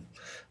out for them.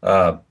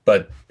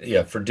 But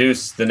yeah, for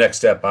Deuce, the next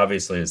step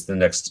obviously is the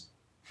next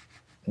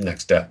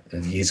step.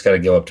 He's got to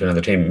go up to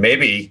another team.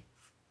 Maybe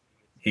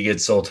he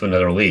gets sold to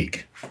another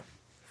league.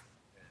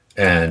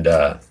 And,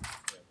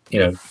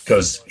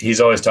 because he's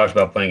always talked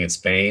about playing in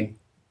Spain.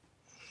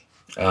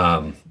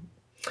 I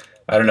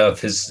don't know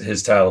if his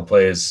style of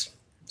play is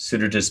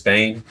suited to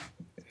Spain.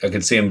 I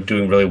could see him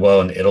doing really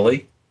well in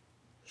Italy.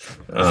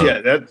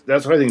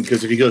 That's what I think,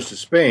 because if he goes to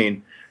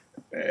Spain,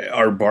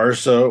 are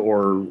Barca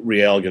or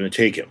Real going to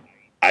take him?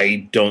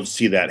 I don't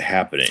see that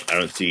happening. I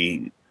don't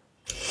see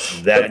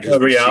that. It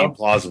doesn't seem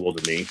plausible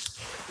to me.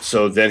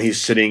 So then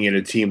he's sitting in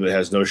a team that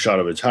has no shot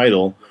of a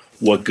title.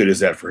 What good is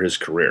that for his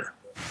career?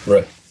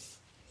 Right.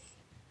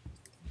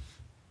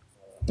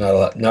 Not a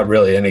lot. Not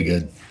really any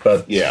good.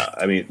 But yeah,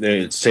 I mean,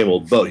 it's the same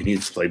old boat. He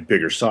needs to play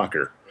bigger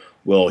soccer.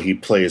 Well, he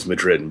plays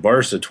Madrid and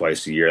Barca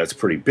twice a year. That's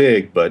pretty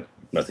big, but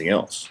nothing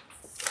else.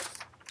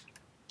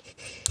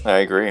 I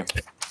agree.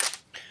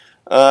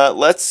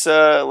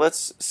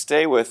 Let's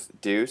stay with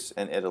Deuce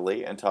and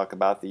Italy and talk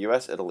about the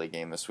U.S.-Italy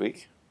game this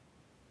week.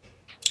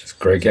 It's a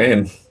great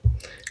game.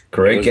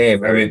 Great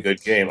game. I mean,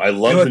 good game. I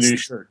love the new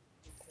shirt.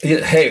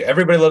 Hey,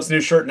 everybody loves the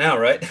new shirt now,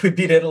 right? We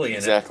beat Italy in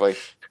exactly.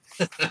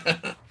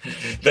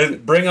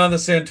 Then bring on the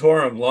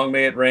Santorum. Long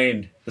may it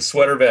rain. The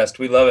sweater vest.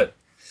 We love it.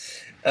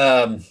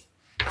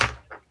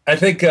 I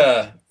think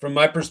from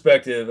my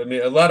perspective, I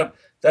mean, I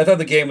thought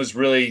the game was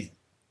really.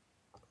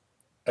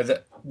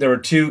 There were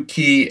two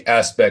key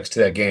aspects to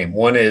that game.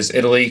 One is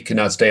Italy could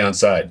not stay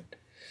onside.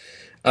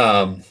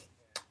 And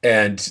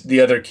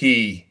the other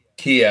key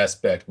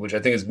aspect, which I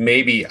think is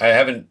maybe, I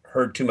haven't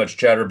heard too much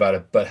chatter about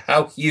it, but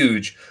how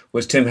huge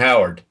was Tim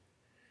Howard?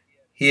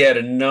 He had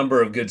a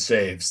number of good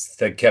saves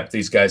that kept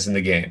these guys in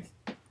the game.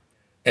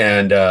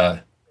 And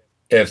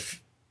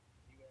if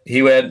he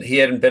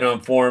hadn't been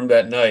on form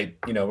that night,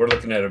 we're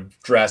looking at a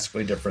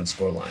drastically different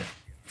scoreline.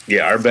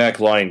 Yeah, our back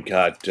line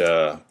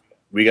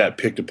we got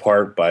picked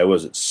apart by,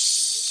 was it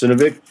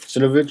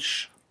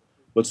Sinovic?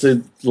 What's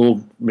the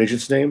little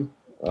midget's name?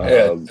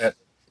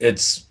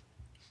 It's,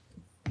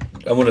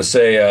 I want to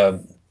say,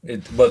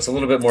 it's a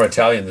little bit more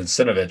Italian than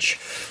Sinovic.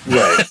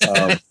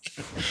 Right.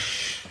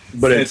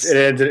 But it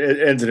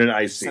ends in an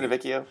IC.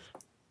 Sinovicchio?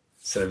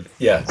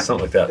 Yeah,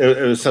 something like that.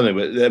 It was something,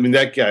 but I mean,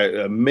 that guy,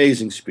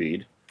 amazing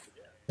speed.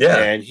 Yeah.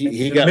 And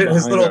he got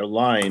behind our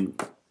line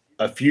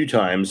a few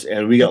times,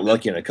 and we got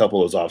lucky in a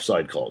couple of those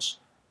offside calls.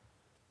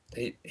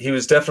 He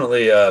was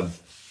definitely,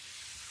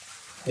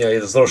 he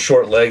had those little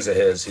short legs of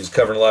his. He's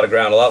covering a lot of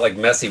ground, a lot like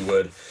Messi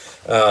would.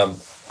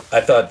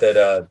 I thought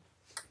that,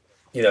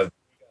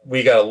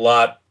 we got a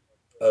lot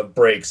of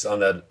breaks on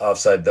that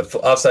offside. The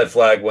offside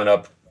flag went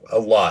up a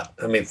lot.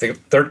 I mean,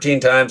 13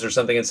 times or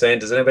something insane.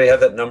 Does anybody have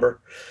that number?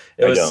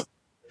 It was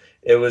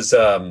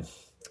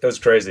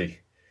crazy.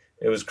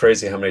 It was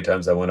crazy how many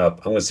times that went up.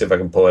 I'm going to see if I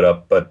can pull it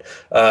up. But,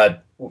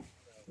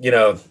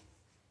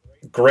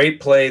 great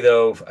play,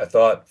 though, I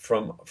thought,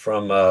 from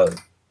the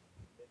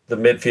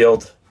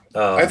midfield.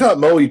 I thought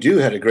Moe Doo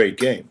had a great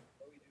game.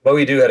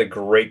 Moe Doo had a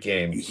great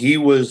game. He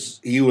was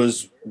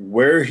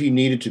where he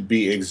needed to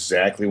be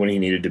exactly when he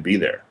needed to be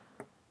there.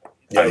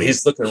 Yeah,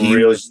 he's looking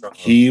really strong.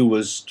 He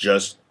was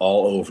just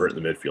all over at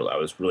the midfield. I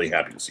was really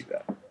happy to see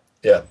that.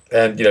 Yeah,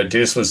 and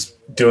Deuce was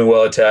doing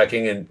well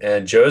attacking,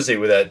 and Josie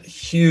with that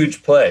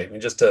huge play. I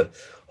mean, just to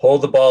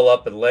hold the ball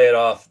up and lay it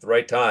off at the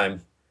right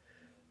time,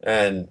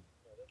 and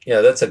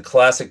that's a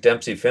classic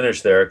Dempsey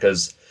finish there,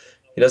 because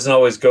he doesn't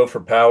always go for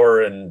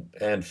power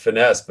and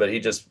finesse, but he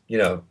just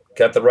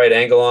got the right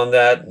angle on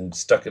that and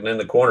stuck it in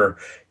the corner.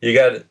 You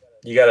got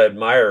to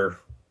admire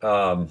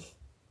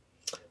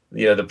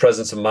the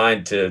presence of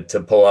mind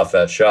to pull off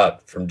that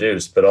shot from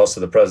Deuce, but also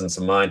the presence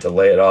of mind to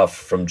lay it off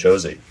from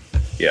Josie.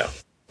 Yeah.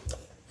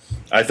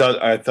 I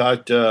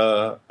thought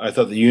the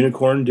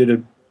Unicorn did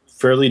a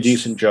fairly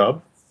decent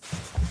job.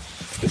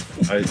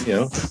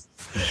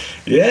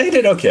 Yeah, he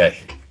did okay.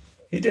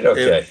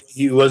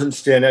 He wasn't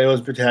standing out. He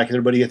wasn't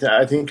spectacular, but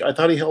I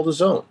thought he held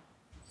his own.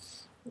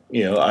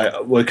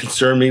 What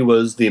concerned me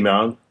was the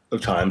amount of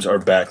times our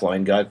back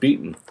line got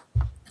beaten.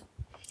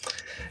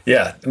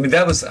 Yeah, I mean,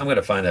 I'm going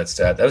to find that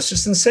stat. That was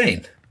just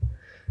insane.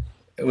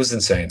 It was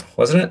insane,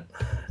 wasn't it?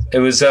 It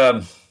was.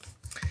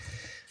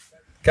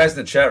 Guys in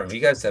the chat room, you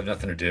guys have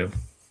nothing to do.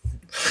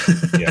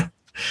 Yeah.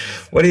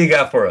 What do you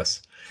got for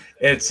us?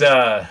 It's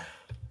oh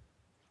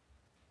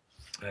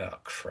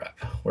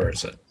crap. Where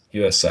is it?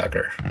 U.S.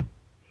 Soccer.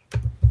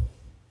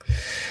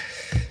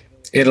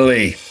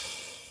 Italy.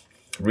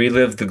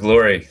 Relive the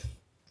glory.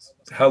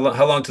 How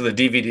long till the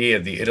DVD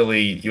of the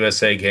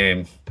Italy-USA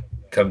game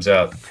comes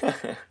out?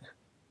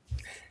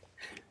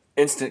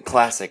 Instant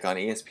classic on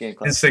ESPN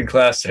Classic. Instant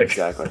classic.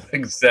 Exactly.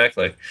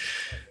 Exactly.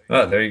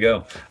 Oh, there you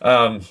go.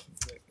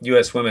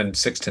 U.S. women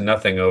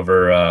 6-0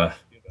 over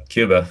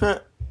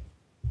Cuba.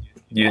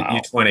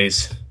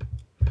 U20s.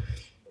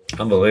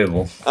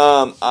 Unbelievable.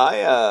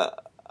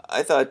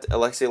 I thought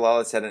Alexi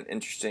Lalas had an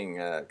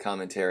interesting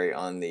commentary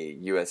on the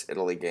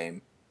U.S.-Italy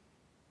game.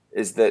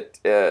 Is that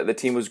the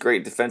team was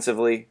great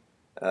defensively,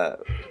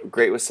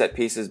 great with set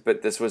pieces,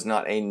 but this was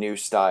not a new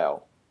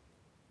style.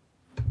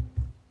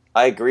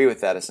 I agree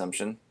with that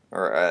assumption,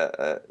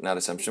 or not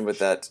assumption, but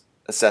that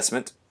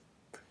assessment.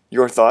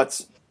 Your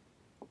thoughts?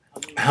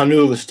 How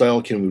new of a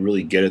style can we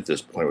really get at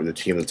this point with the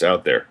team that's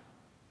out there?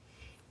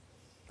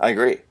 I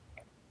agree.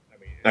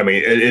 I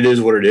mean, it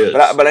is what it is.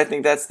 But I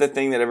think that's the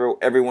thing that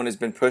everyone has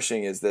been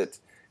pushing, is that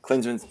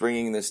Klinsmann's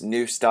bringing this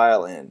new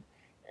style in,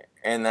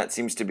 and that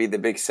seems to be the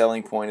big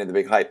selling point and the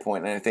big hype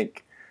point. And I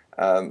think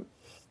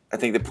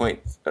the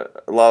point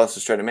Lawless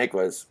was trying to make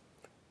was,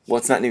 well,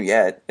 it's not new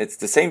yet. It's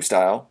the same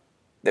style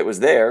that was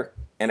there,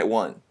 and it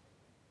won.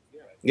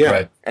 Yeah.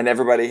 Right. And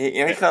everybody, he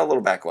got a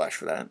little backlash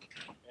for that.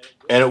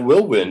 And it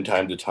will win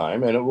time to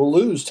time, and it will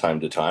lose time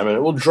to time, and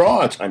it will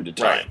draw time to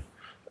time.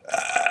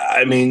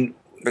 Right.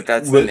 But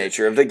that's the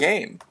nature of the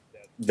game.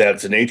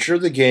 That's the nature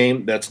of the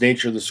game. That's the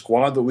nature of the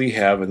squad that we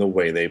have and the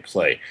way they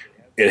play.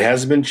 It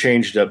hasn't been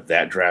changed up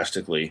that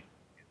drastically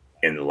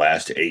in the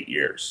last 8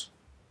 years.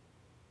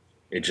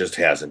 It just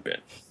hasn't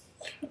been.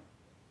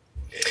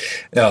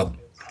 No,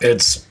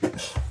 it's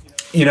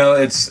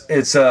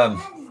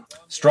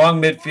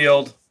strong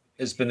midfield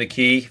has been the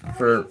key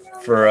for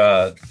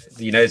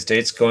the United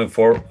States going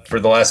forward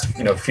for the last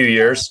few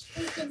years.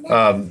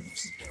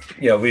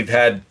 We've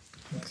had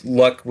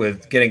luck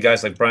with getting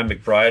guys like Brian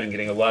McBride and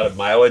getting a lot of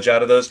mileage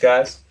out of those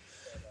guys,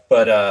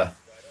 but I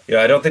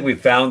don't think we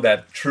found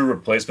that true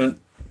replacement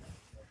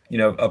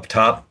up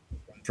top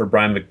for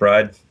Brian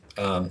McBride.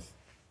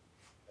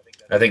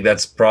 I think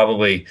that's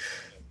probably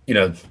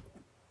you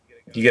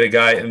get a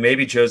guy, and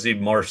maybe Josie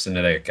morphs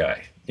into that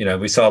guy.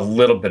 We saw a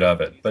little bit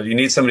of it, but you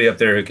need somebody up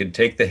there who can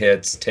take the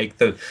hits,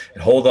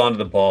 hold on to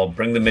the ball,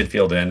 bring the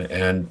midfield in,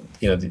 and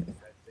the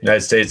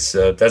United States.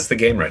 That's the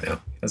game right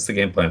now. That's the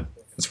game plan.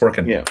 It's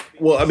working. Yeah.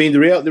 Well, I mean, the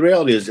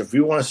reality is, if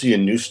we want to see a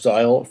new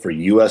style for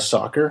U.S.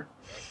 soccer,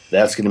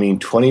 that's going to mean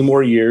 20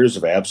 more years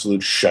of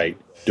absolute shite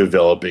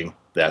developing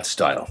that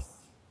style.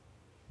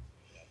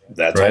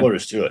 That's all there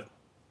is to it.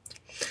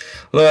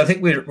 Well, I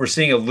think we're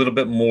seeing a little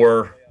bit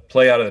more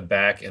play out of the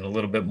back and a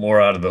little bit more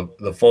out of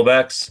the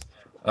fullbacks.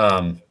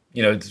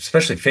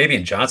 Especially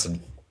Fabian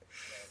Johnson.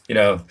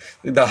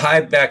 The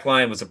high back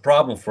line was a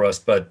problem for us,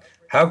 but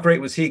how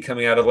great was he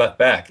coming out of left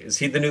back? Is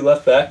he the new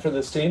left back for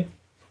this team?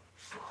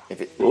 If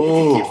he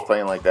keeps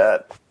playing like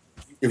that.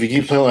 If he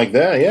keeps playing like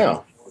that,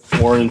 yeah.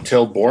 or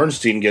until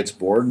Bornstein gets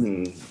bored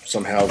and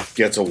somehow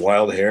gets a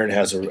wild hair and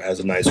has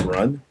a nice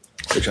run,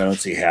 which I don't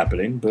see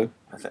happening. But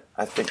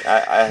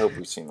I hope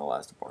we've seen the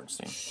last of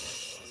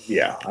Bornstein.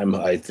 Yeah,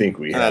 I think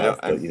we have,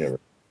 but you never.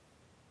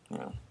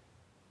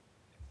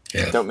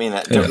 Yeah. Don't mean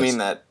that. Don't mean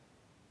that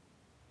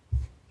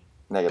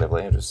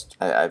negatively.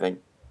 I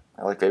think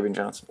I like Fabian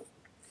Johnson.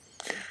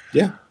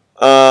 Yeah.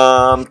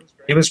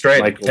 He was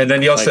great. And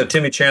then you also have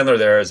Timmy Chandler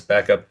there as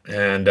backup.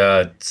 And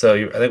so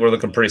I think we're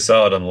looking pretty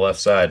solid on the left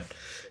side.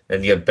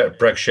 And you have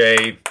Brek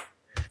Shea.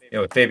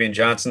 If Fabian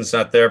Johnson's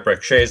not there,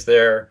 Brek Shea's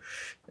there.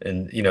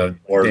 And,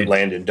 or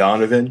Landon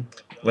Donovan.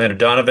 Landon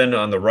Donovan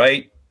on the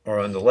right or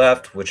on the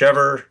left,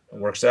 whichever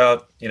works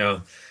out.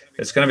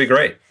 It's going to be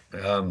great.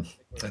 I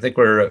think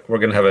we're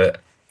going to have a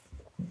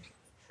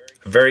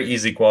very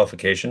easy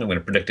qualification. I'm going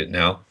to predict it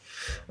now.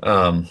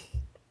 And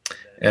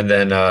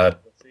then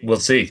we'll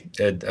see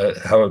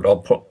how it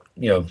all.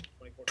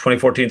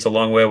 2014 is a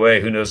long way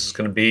away. Who knows who's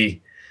going to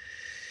be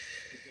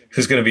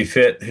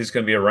fit, who's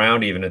going to be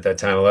around even at that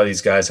time. A lot of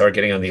these guys are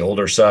getting on the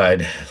older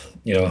side.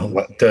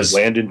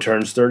 Landon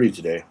turns 30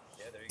 today?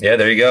 Yeah,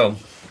 there you go.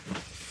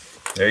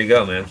 There you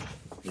go, man.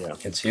 Yeah,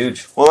 it's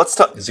huge. Well, let's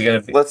talk. Is he going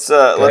to be? Let's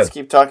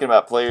keep talking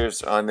about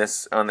players on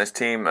this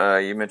team.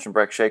 You mentioned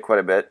Brek Shea quite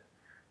a bit.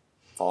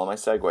 Follow my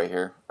segue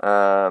here.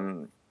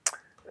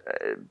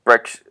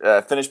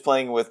 Brek finished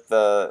playing with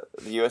the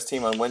U.S.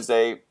 team on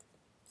Wednesday,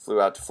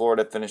 flew out to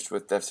Florida, finished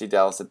with FC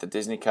Dallas at the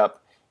Disney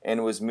Cup,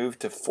 and was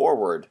moved to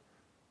forward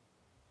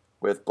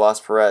with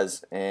Blas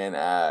Perez, and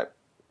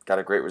got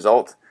a great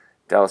result.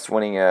 Dallas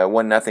winning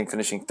 1-0,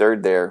 finishing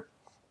third there.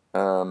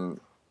 I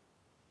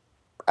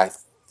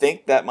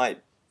think that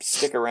might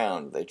stick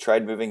around. They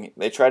tried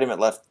him at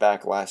left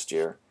back last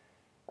year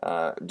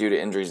due to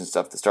injuries and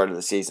stuff at the start of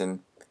the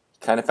season.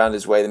 Kind of found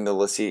his way in the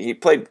middle of the season. He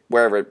played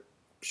wherever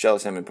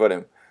Shellisham put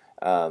him.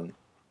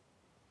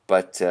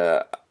 But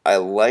I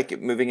like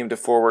moving him to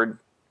forward.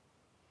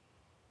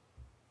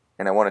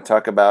 And I want to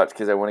talk about,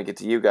 because I want to get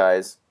to you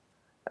guys.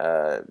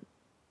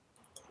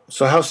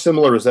 So how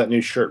similar is that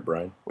new shirt,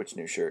 Brian? Which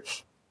new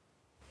shirt?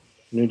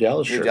 New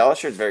Dallas shirt. New Dallas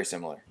shirt is very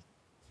similar.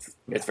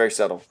 Yeah. It's very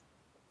subtle.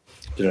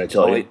 Didn't I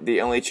tell you?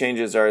 The only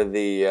changes are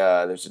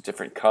there's a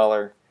different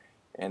collar,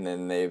 and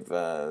then they've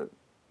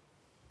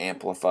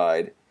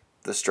amplified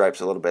the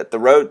stripes a little bit. The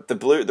road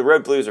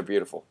blues are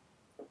beautiful.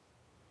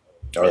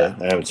 Oh yeah,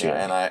 I haven't seen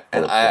it.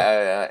 And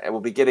I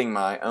will be getting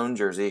my own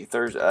jersey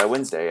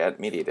Wednesday at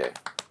Media Day.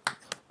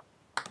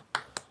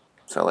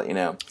 So I'll let you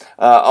know.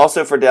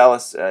 Also for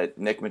Dallas,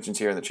 Nick mentions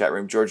here in the chat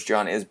room, George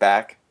John is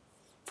back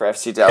for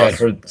FC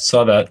Dallas. Yeah,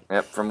 saw that.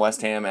 Yep, from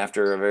West Ham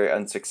after a very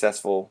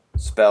unsuccessful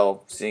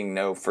spell, seeing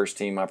no first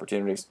team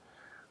opportunities.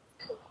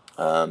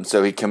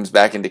 So he comes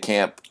back into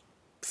camp,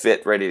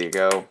 fit, ready to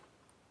go.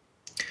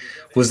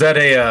 Was that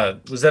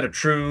a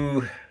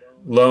true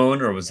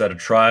loan, or was that a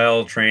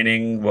trial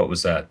training? What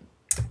was that?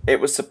 It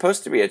was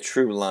supposed to be a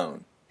true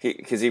loan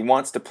because he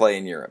wants to play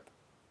in Europe.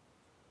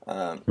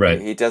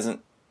 Right. He doesn't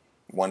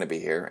want to be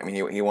here. I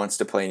mean, he wants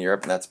to play in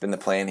Europe, and that's been the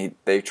plan.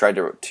 They tried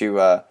to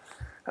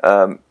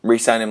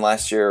re-sign him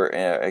last year,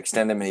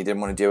 extend him, and he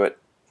didn't want to do it.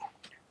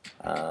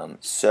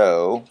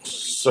 So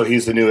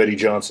he's the new Eddie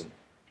Johnson.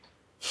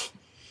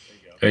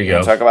 There you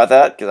go. Talk about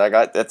that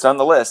because that's on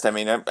the list. I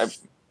mean,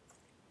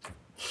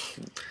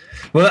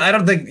 well, I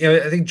don't think.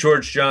 I think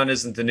George John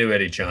isn't the new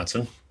Eddie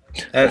Johnson,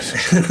 but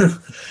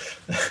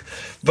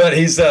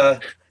he's.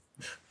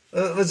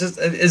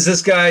 Is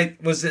this guy?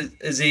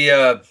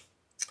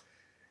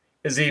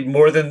 Is he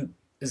more than?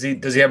 Does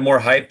he have more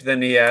hype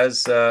than he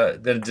has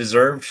than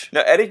deserved?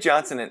 No, Eddie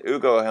Johnson and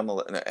Ugo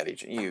Ehemelu. No,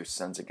 you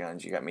sons of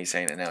guns! You got me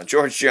saying it now.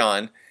 George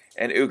John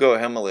and Ugo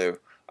Ehemelu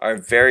are a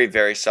very,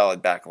 very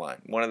solid back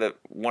line. One of the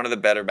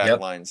better back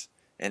lines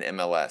in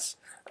MLS.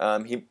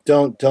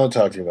 Don't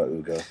talk to me about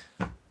Ugo.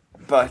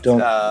 But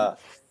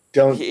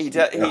he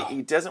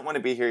doesn't want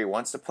to be here. He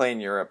wants to play in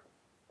Europe.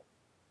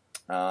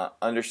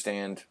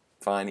 Understand?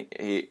 Fine.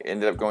 He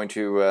ended up going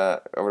to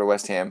over to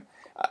West Ham.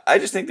 I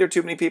just think there are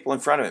too many people in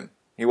front of him.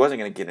 He wasn't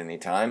going to get any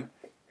time,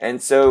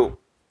 and so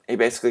he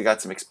basically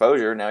got some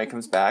exposure. Now he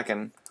comes back,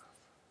 and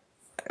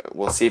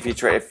we'll see if he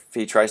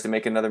tries to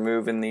make another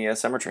move in the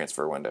summer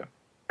transfer window.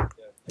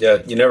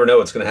 Yeah, you never know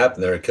what's going to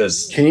happen there.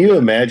 Because can you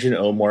imagine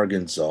Omar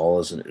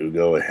Gonzalez and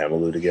Ugo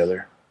Ehemelu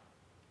together?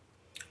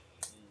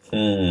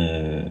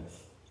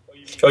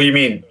 Oh, you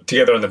mean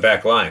together on the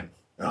back line?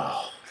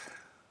 Oh,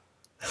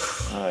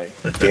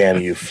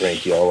 damn you, Frank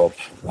Yallop!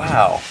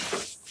 Wow.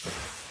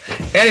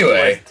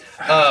 Anyway,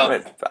 I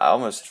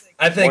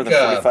think more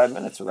than 45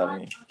 minutes without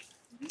me.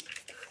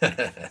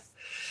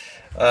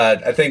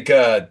 I think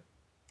the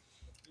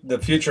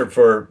future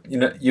for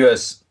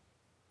U.S.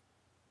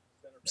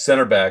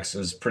 center backs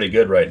is pretty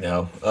good right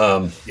now.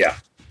 Yeah,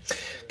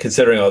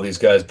 considering all these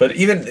guys. But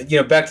even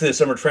back to the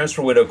summer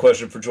transfer window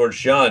question for George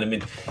John. I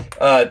mean,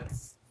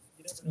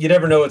 you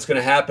never know what's going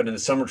to happen in the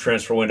summer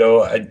transfer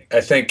window.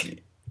 I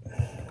think,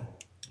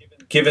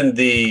 given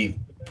the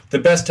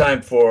best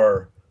time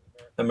for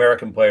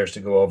American players to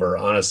go over,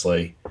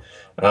 honestly,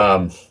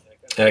 and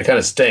it kind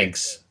of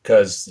stinks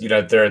because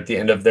they're at the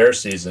end of their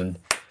season.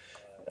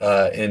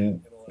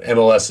 In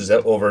MLS is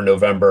over in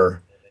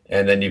November,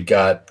 and then you've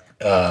got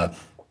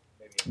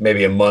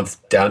maybe a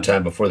month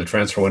downtime before the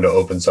transfer window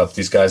opens up.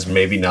 These guys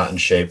maybe not in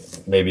shape,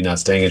 maybe not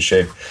staying in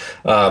shape.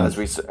 As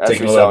we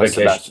saw with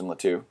Sebastian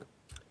Letou.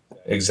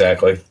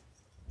 Exactly.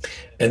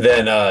 And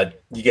then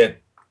you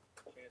get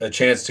a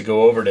chance to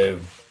go over to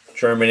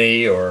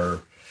Germany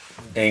or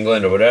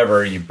England or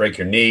whatever. You break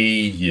your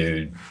knee,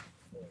 you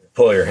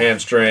pull your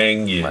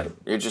hamstring,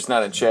 you're just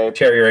not in shape.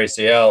 Tear your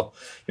ACL,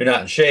 you're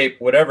not in shape,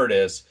 whatever it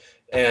is.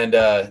 And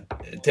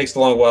it takes a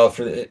long while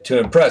to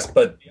impress.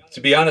 But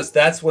to be honest,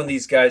 that's when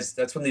these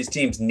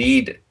teams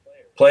need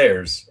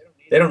players.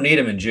 They don't need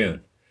them in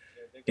June.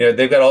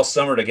 They've got all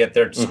summer to get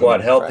their squad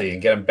healthy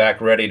and get them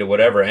back ready to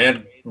whatever,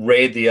 and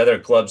raid the other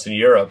clubs in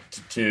Europe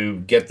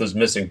to get those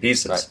missing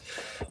pieces.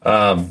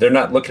 Right. They're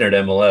not looking at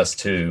MLS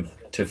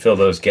to fill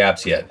those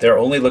gaps yet. They're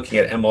only looking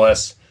at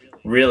MLS.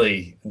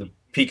 Really, the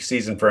peak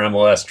season for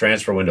MLS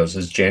transfer windows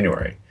is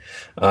January.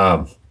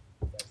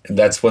 And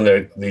that's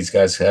when these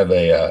guys have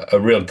a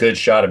real good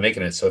shot of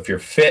making it. So if you're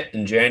fit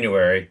in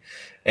January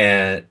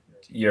and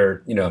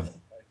you're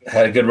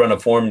had a good run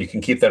of form, you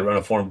can keep that run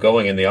of form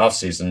going in the off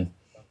season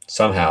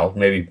somehow.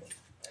 Maybe,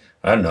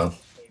 I don't know,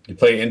 you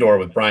play indoor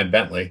with Brian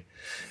Bentley,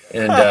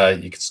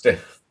 and you can stay.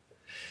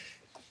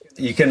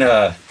 You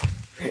can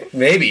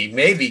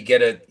maybe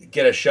get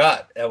a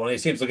shot at one of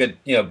these teams. Look at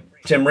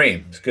Tim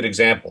Ream. It's a good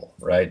example,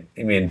 right?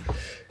 I mean,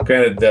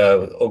 granted,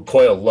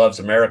 Coyle loves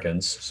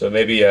Americans, so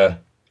maybe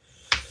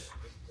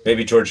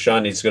George Shaw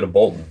needs to go to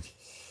Bolton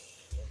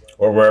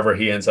or wherever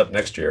he ends up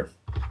next year.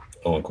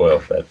 Owen Coyle,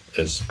 that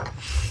is.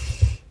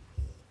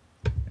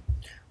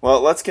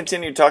 Well, let's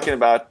continue talking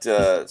about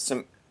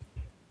some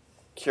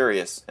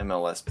curious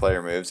MLS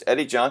player moves.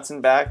 Eddie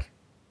Johnson back,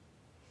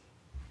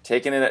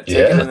 taken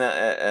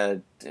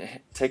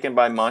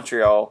by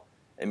Montreal,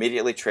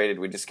 immediately traded.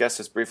 We discussed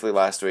this briefly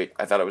last week.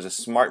 I thought it was a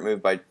smart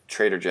move by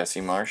trader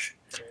Jesse Marsh.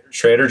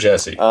 Trader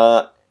Jesse.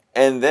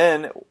 And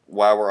then,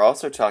 while we're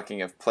also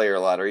talking of player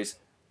lotteries,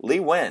 Lee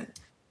Nguyen,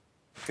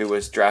 who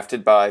was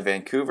drafted by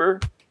Vancouver,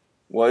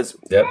 was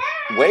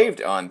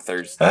waived on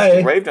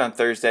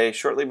Thursday,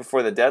 shortly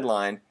before the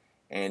deadline,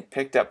 and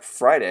picked up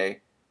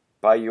Friday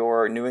by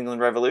your New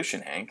England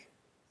Revolution, Hank.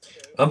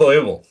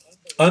 Unbelievable.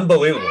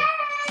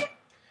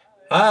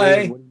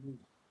 Hi.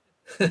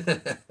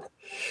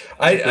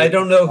 I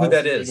don't know who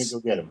that is. Go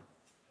get him.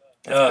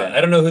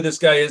 I don't know who this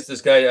guy is.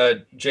 This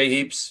guy, Jay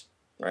Heaps.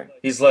 Right.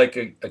 He's like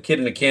a kid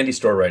in a candy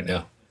store right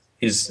now.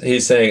 He's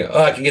saying,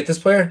 "Oh, I can get this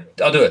player.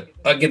 I'll do it.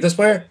 I can get this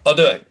player. I'll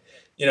do it."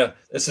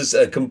 This is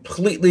a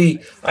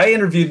completely. I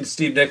interviewed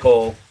Steve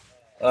Nicol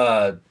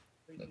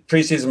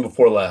preseason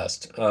before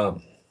last. I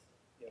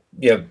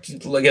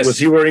guess. Was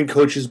he wearing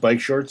Coach's bike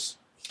shorts?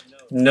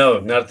 No,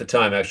 not at the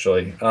time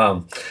actually.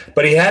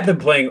 But he had been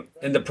playing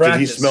in the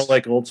practice. Did he smell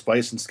like Old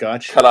Spice and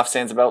Scotch? Cut off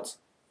Sansa belts.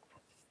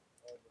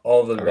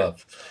 All of the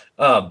above.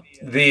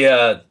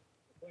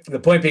 The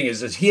point being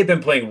is he had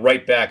been playing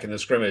right back in the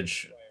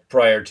scrimmage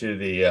prior to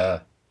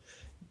the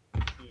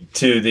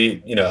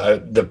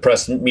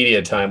press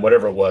media time,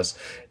 whatever it was.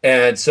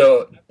 And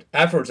so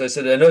afterwards I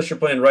said, "I noticed you're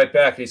playing right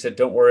back." And he said,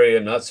 "Don't worry,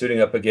 I'm not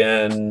suiting up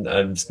again.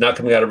 I'm not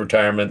coming out of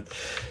retirement."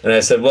 And I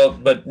said, "Well,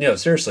 but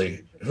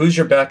seriously, who's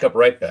your backup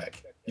right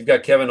back? You've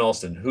got Kevin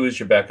Alston. Who is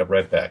your backup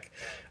right back?"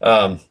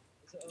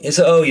 He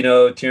said,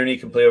 Tierney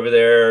can play over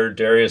there.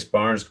 Darius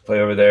Barnes can play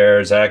over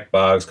there. Zach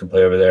Boggs can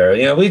play over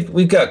there.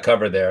 We've got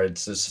cover there.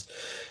 It's just,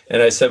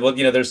 and I said, well,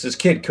 there's this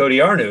kid, Cody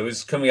Arnu,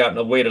 who's coming out in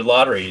a weighted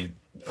lottery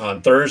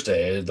on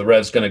Thursday. The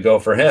Revs going to go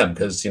for him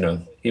because,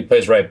 he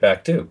plays right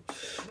back too.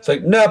 It's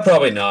like, no,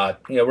 probably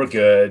not. We're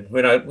good.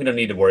 We don't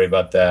need to worry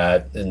about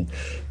that. And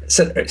I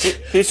said,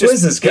 who is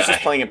this guy? He's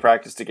just playing in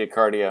practice to get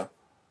cardio.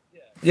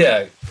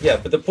 Yeah.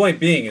 But the point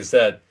being is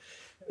that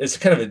it's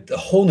kind of a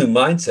whole new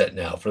mindset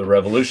now for the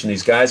Revolution.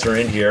 These guys are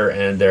in here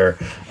and they're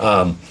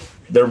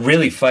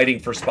really fighting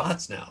for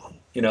spots now.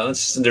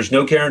 There's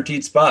no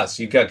guaranteed spots.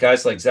 You've got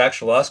guys like Zach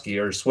Schalowski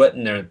who are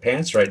sweating their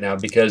pants right now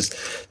because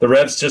the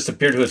Revs just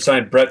appear to have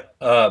signed Blake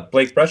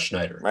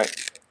Brettschneider.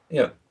 Right.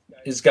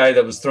 His guy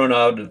that was thrown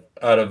out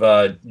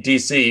of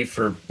D.C.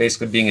 for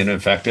basically being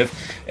ineffective.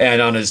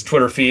 And on his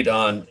Twitter feed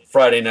on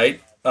Friday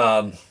night,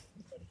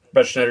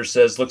 Brett Schneider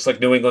says, "Looks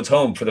like New England's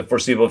home for the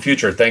foreseeable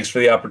future. Thanks for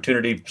the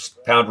opportunity,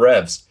 pound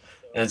Revs."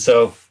 And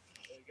so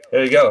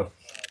there you go.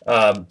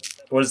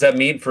 What does that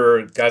mean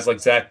for guys like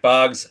Zach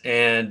Boggs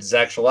and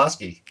Zach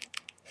Schalowski?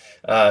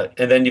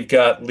 And then you've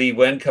got Lee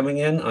Nguyen coming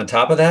in on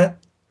top of that.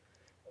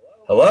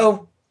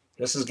 Hello?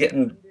 This is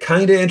getting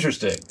kind of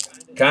interesting.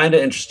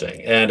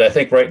 And I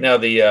think right now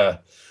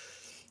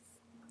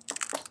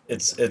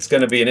it's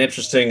going to be an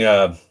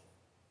interesting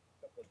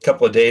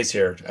couple of days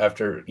here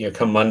after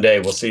come Monday.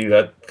 We'll see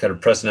that kind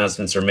of press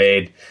announcements are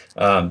made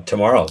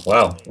tomorrow.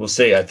 Wow, we'll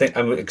see. I think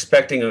I'm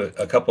expecting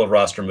a couple of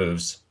roster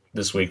moves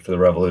this week for the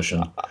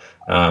Revolution.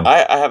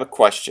 I have a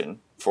question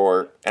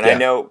I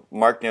know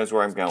Mark knows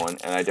where I'm going,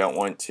 and I don't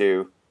want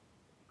to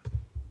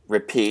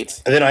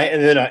repeat. And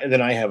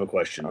then I have a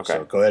question. Okay.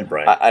 So go ahead,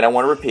 Brian. I don't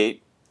want to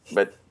repeat,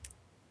 but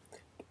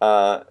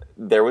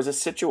There was a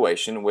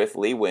situation with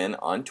Lee Nguyen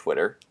on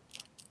Twitter.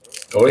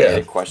 Oh yeah,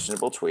 a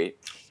questionable tweet.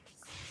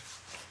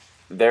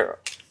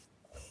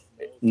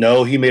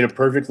 No, he made a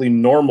perfectly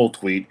normal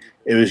tweet.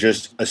 It was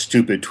just a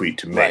stupid tweet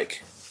to make.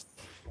 Right.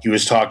 He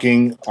was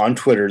talking on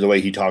Twitter the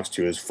way he talks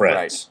to his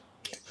friends,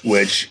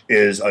 which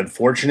is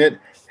unfortunate.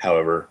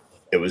 However,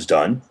 it was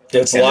done.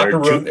 It's locker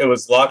room. It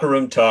was locker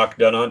room talk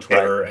done on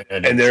Twitter, right.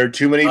 and there are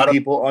too many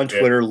people on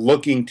Twitter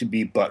looking to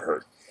be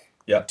butthurt.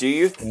 Yeah. Do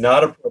you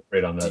not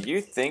appropriate on that? Do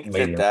you think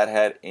that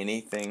had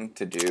anything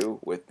to do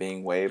with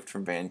being waived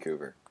from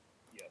Vancouver?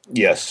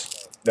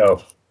 Yes.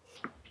 No.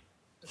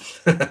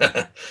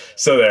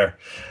 So there,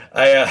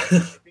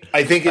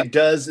 I think it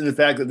does in the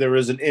fact that there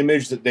was an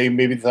image that they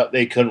maybe thought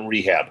they couldn't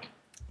rehab.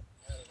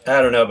 I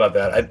don't know about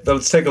that.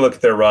 Let's take a look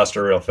at their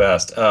roster real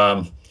fast.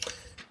 Who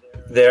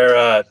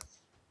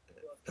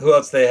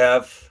else they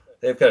have?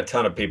 They've got a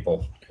ton of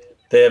people.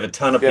 They have a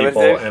ton of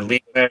people, and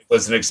Lee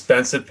was an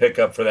expensive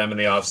pickup for them in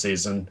the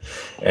offseason.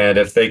 And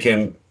if they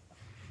can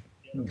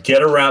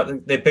get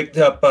around, they picked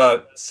up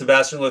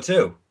Sebastian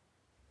Letou.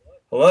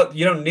 Well,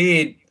 you don't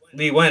need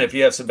Lee Nguyen if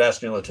you have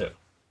Sebastian Letou.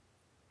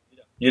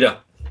 You don't.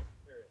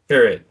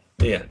 Period.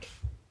 The end.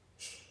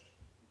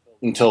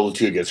 Until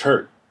Letou gets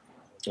hurt.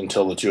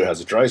 Until Letou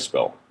has a dry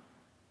spell.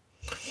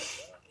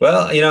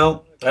 Well, I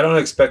don't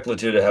expect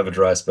Letou to have a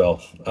dry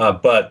spell.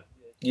 But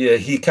yeah,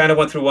 he kind of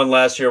went through one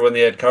last year when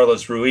they had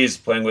Carlos Ruiz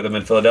playing with him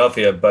in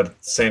Philadelphia. But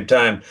at the same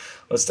time,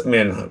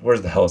 where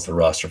the hell is the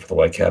roster for the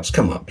Whitecaps?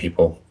 Come on,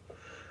 people.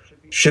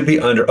 Should be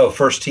under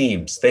first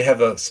teams. They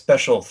have a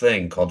special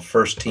thing called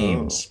first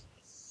teams.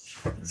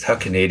 It's how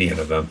Canadian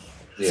of them.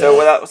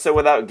 Yeah. So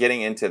without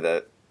getting into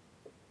the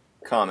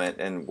comment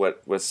and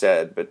what was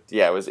said, but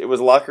yeah, it was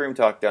locker room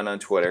talk done on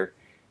Twitter,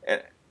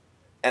 and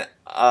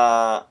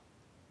I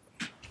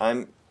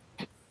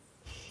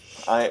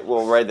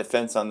will ride the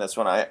fence on this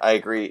one. I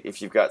agree.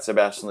 If you've got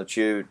Sebastian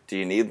Letou, do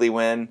you need Lee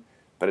Nguyen?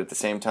 But at the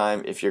same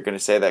time, if you're going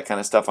to say that kind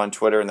of stuff on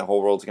Twitter and the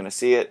whole world's going to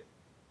see it,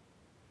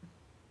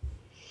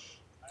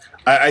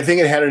 I think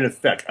it had an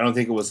effect. I don't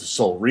think it was the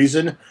sole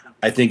reason.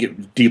 I think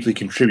it deeply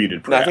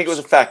contributed, perhaps. No, I think it was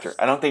a factor.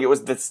 I don't think it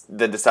was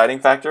the deciding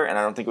factor, and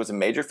I don't think it was a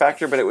major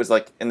factor, but it was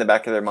like in the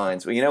back of their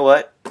minds. Well, you know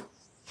what?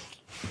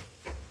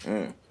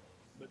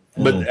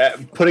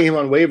 But putting him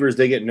on waivers,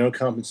 they get no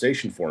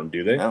compensation for him,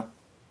 do they? No.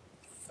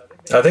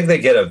 I think they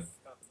get a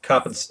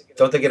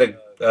Don't they get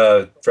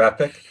a draft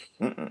pick?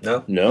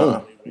 Mm-mm.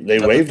 No. They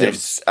waived him.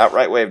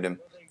 Outright waived him.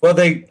 Well,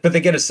 they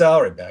get a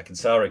salary back and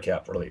salary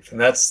cap relief,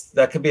 and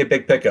that could be a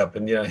big pickup.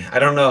 And I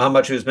don't know how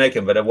much he was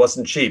making, but it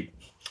wasn't cheap.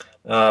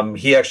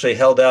 He actually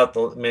held out.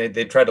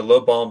 They tried to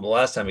lowball him the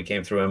last time he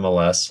came through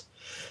MLS,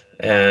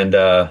 and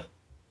I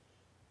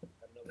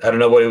don't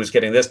know what he was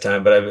getting this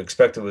time, but I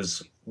expect it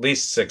was at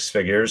least six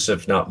figures,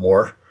 if not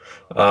more.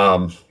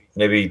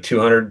 Maybe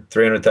 200,000,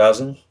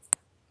 300,000.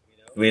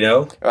 Do we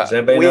know? Does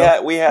anybody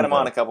know? We had him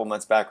on a couple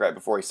months back, right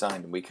before he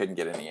signed, and we couldn't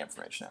get any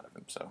information out of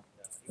him. So.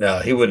 No,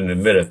 he wouldn't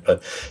admit it.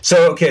 But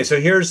so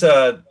here's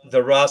the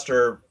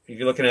roster. If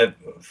you're looking at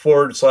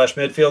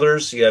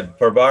forward/midfielders, you got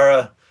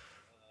Barbara,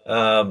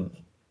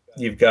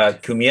 you've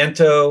got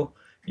Cumiento,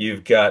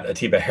 you've got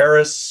Atiba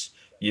Harris,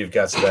 you've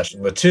got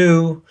Sebastian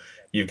Letou,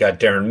 you've got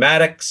Darren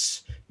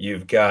Maddox,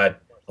 you've got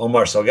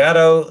Omar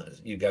Salgado,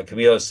 you've got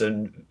Camilo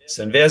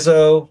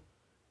Sanvezo,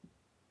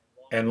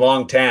 and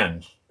Long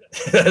Tan.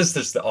 That's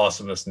just the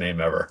awesomest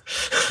name ever.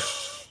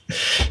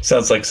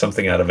 Sounds like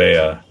something out of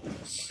a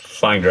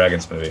Flying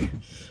Dragons movie.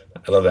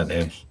 I love that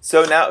name.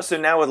 So now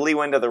with Lee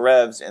Nguyen to the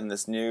Revs and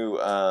this new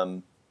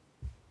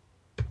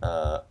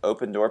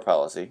open door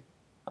policy,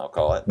 I'll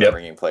call it,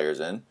 bringing players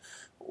in,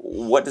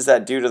 what does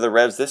that do to the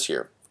Revs this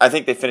year? I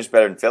think they finished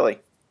better than Philly.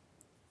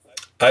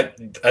 I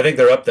think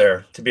they're up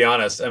there, to be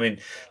honest. I mean,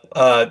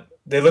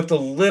 they looked a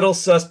little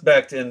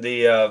suspect in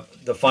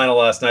the final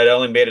last night. I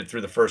only made it through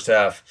the first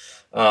half.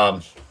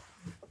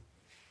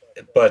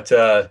 But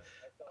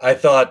I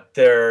thought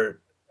their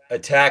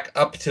attack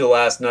up to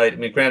last night,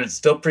 granted, it's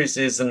still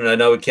preseason, and I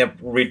know we can't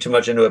read too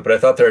much into it, but I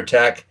thought their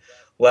attack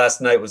last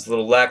night was a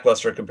little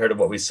lackluster compared to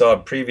what we saw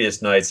in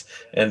previous nights.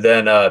 And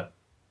then but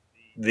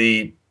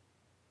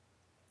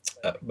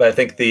I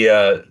think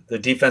the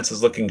defense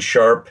is looking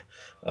sharp.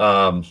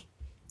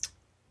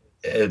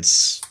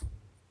 It's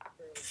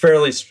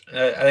fairly.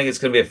 I think it's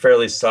going to be a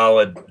fairly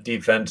solid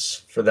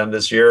defense for them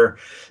this year.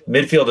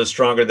 Midfield is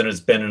stronger than it's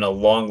been in a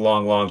long,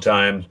 long, long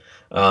time.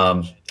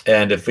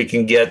 And if we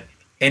can get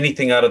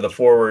anything out of the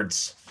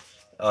forwards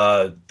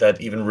that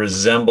even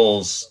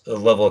resembles a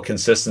level of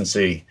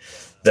consistency,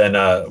 then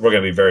we're going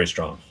to be very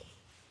strong.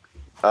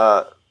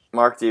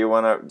 Mark, do you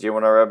want to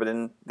rub it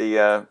in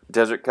the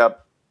Desert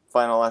Cup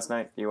final last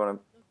night? Do you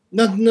want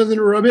to? Nothing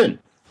to rub in.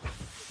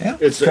 Yeah,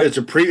 it's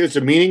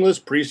a meaningless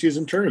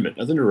preseason tournament.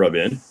 Nothing to rub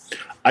in.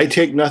 I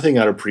take nothing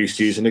out of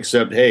preseason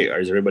except, hey,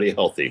 is everybody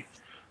healthy?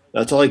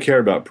 That's all I care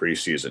about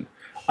preseason.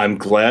 I'm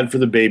glad for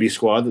the baby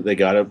squad that they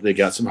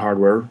got some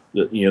hardware.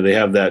 That they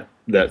have that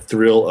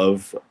thrill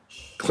of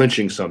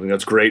clinching something.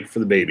 That's great for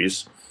the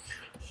babies.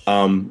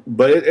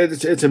 But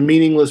it's a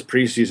meaningless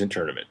preseason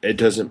tournament. It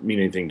doesn't mean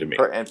anything to me.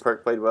 And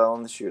Perk played well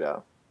in the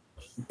shootout.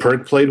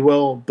 Perk played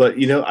well, but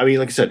I mean,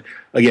 like I said,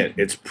 again,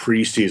 it's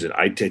preseason.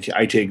 I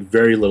take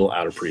very little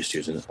out of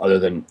preseason, other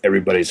than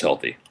everybody's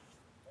healthy.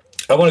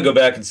 I want to go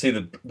back and see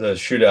the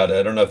shootout.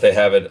 I don't know if they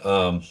have it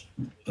on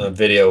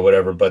video or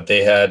whatever, but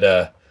they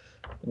had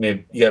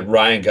you got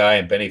Ryan Guy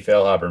and Benny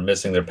Feilhaber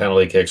missing their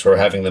penalty kicks or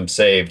having them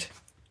saved.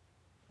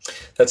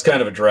 That's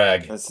kind of a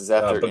drag. This is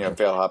after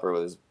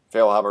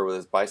Feilhaber with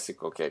his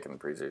bicycle kick in the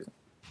preseason.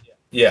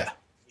 Yeah,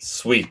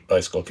 sweet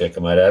bicycle kick,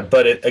 I might add,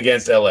 but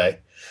against LA.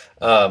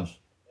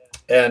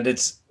 And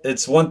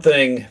it's one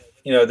thing,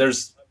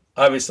 there's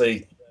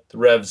obviously the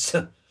Revs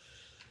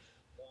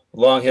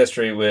long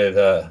history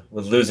with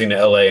losing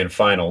to LA in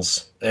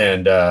finals,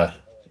 and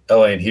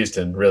LA and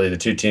Houston, really the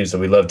two teams that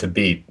we love to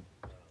beat.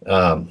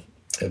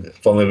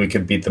 If only we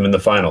could beat them in the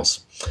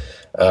finals.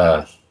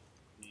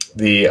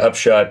 The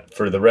upshot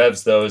for the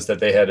Revs, though, is that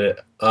they had an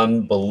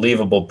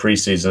unbelievable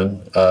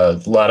preseason.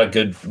 A lot of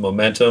good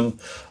momentum,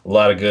 a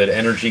lot of good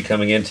energy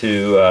coming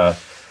into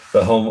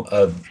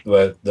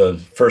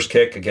the first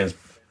kick against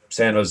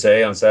San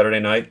Jose on Saturday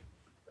night.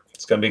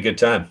 It's going to be a good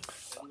time.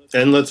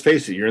 And let's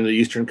face it, you're in the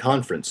Eastern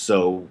Conference,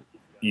 so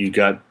you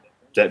got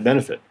that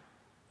benefit.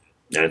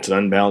 And it's an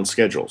unbalanced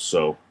schedule,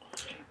 so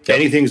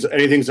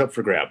anything's up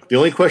for grab. The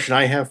only question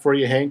I have for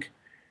you, Hank,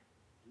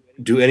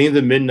 do any of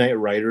the Midnight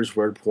Riders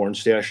wear porn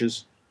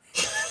stashes?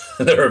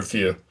 There are a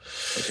few.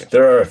 Okay.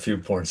 There are a few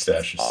porn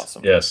stashes.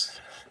 Awesome. Yes.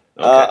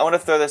 Okay. I want to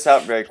throw this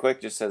out very quick,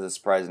 just as a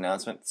surprise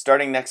announcement.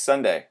 Starting next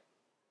Sunday,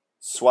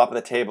 Swap of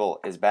the Table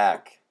is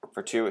back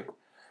for 2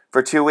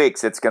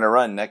 weeks. It's going to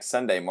run next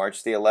Sunday,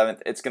 March the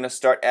 11th. It's going to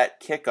start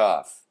at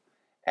kickoff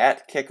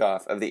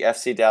of the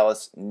FC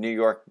Dallas New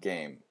York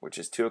game, which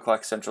is 2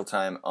 o'clock Central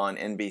Time on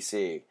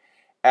NBC.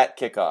 At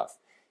kickoff,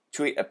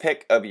 tweet a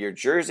pic of your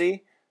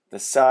jersey, the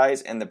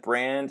size, and the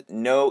brand.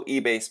 No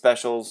eBay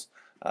specials.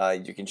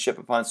 You can ship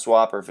upon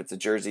swap, or if it's a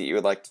jersey you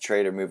would like to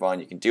trade or move on,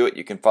 you can do it.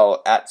 You can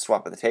follow at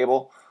Swap of the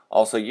Table.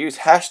 Also use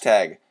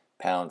hashtag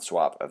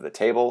 #swap of the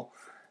table.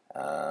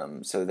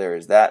 So there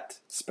is that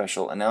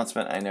special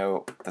announcement. I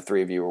know the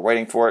three of you were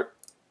waiting for it.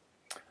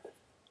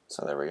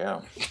 So there we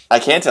go. I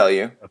can tell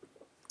you.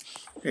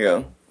 Here you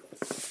go.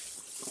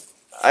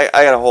 I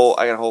got a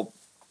whole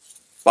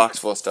box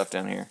full of stuff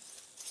down here.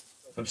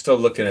 I'm still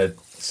looking at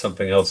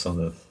something else on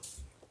the.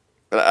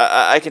 But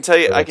I can tell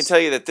you. I can tell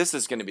you that this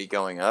is going to be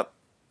going up.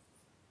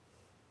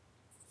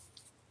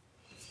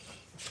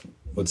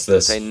 What's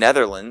this? Say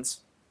Netherlands.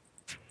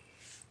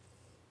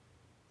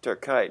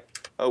 Dirk Kuyt.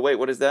 Oh wait,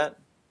 what is that?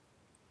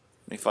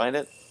 Let me find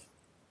it.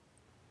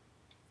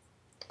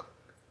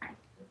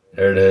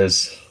 There it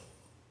is.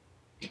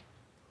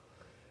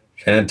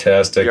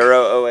 Fantastic.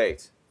 Euro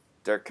 08.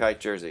 Dirk Kuyt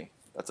jersey.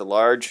 That's a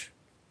large.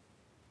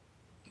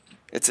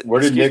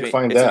 Where did Nick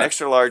find that? It's an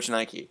extra large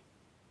Nike.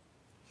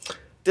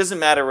 Doesn't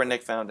matter where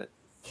Nick found it.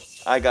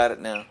 I got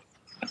it now.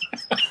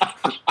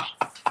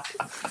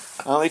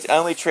 I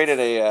only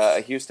traded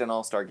a Houston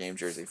All-Star Game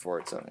jersey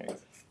for it. So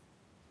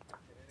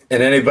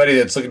and anybody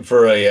that's looking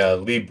for a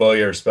Lee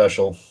Bowyer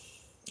special.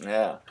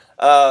 Yeah.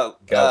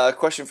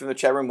 Question from the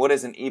chat room. What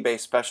is an eBay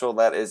special?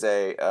 That is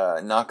a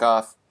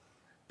knockoff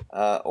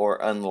or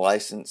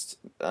unlicensed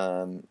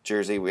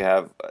jersey.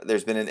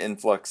 There's been an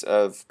influx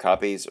of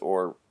copies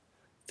or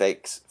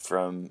fakes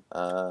from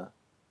the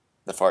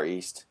Far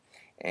East,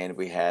 and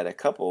we had a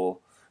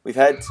couple. We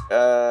had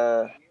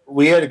a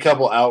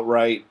couple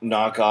outright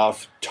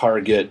knockoff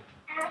Target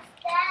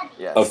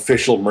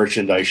official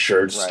merchandise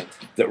shirts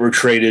that were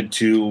traded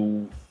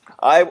to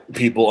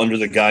people under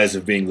the guise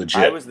of being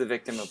legit. I was the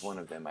victim of one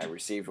of them. I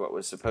received what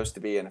was supposed to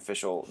be an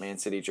official Man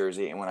City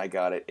jersey, and when I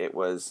got it, it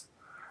was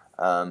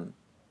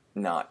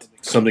not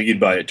something you'd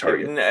buy at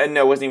Target.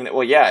 No, it wasn't even.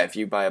 Well, yeah, if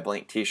you buy a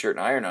blank T-shirt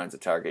and iron-ons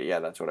at Target, yeah,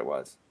 that's what it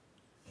was.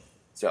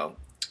 So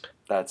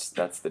that's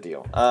the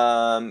deal.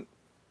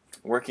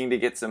 Working to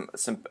get some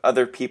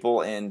other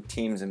people and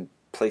teams and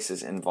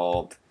places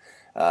involved.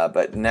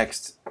 But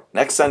next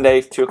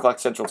Sunday, 2 o'clock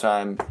Central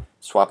Time,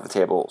 Swap of the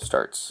Table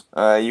starts.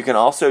 You can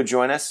also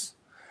join us.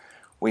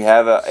 We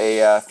have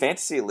a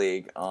fantasy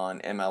league on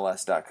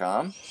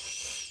MLS.com.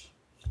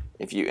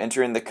 If you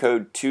enter in the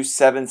code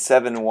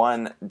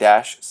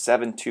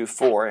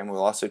 2771-724, and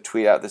we'll also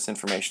tweet out this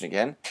information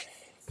again,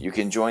 you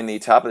can join the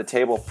Top of the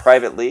Table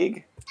private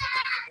league.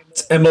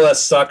 It's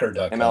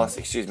MLSsoccer.com.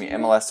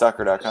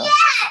 MLSsoccer.com.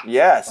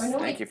 Yes,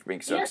 thank you for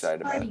being so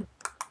excited about it.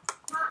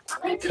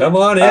 Come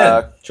on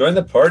in. Join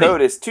the party.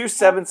 Code is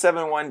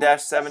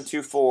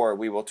 2771-724.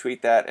 We will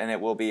tweet that, and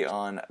it will be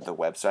on the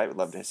website. We'd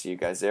love to see you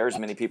guys there. As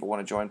many people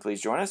want to join,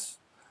 please join us.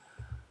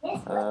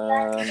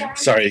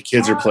 Sorry, the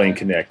kids are playing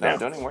Connect now. No,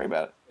 don't even worry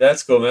about it.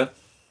 That's cool, man.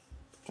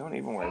 Don't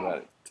even worry about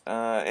it.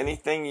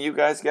 Anything you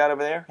guys got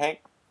over there,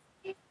 Hank?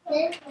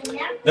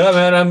 No,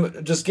 man,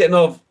 I'm just getting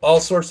all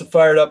sorts of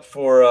fired up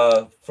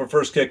for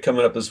First Kick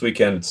coming up this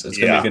weekend. It's gonna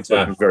be a good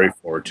time. I'm very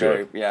forward to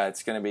it. Yeah,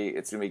 it's gonna be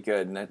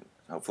good, and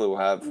hopefully we'll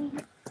have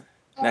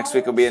next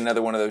week will be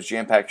another one of those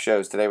jam-packed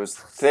shows. Today we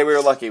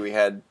were lucky; we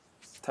had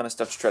a ton of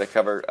stuff to try to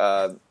cover.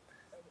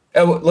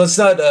 Let's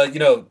not,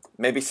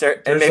 maybe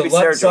Sarah. There's maybe a lot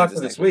Sarah of soccer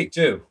this week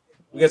too.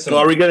 We got some. So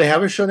are we going to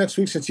have a show next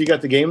week since you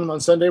got the game on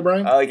Sunday,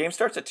 Brian? The game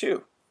starts at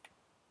 2.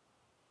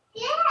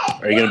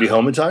 Are you going to be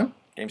home in time?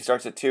 Game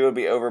starts at 2. It'll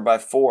be over by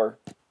 4.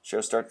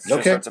 Show starts at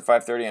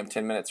 5:30. I'm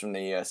 10 minutes from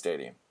the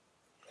stadium.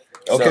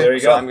 Okay, there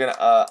you go.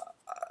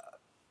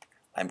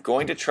 I'm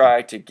going to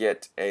try to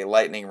get a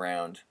lightning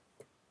round.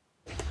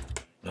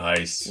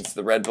 Nice. Since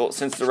the Red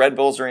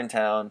Bulls are in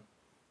town.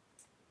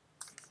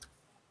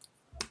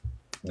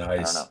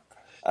 Nice.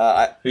 I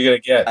don't know. Who you gonna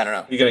get? I don't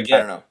know. Who you gonna get? I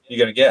don't know. You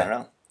gonna get? I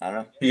don't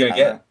know. Who you gonna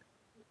get?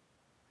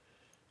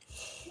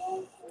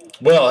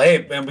 Well,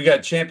 hey, man, we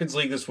got Champions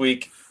League this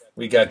week.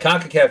 We got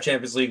CONCACAF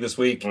Champions League this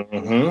week.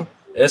 Mm-hmm.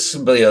 This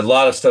will be a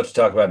lot of stuff to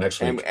talk about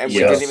next week. And we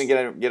didn't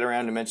even get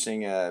around to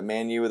mentioning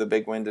Man U with a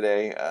big win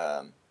today.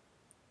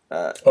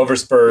 Over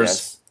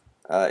Spurs.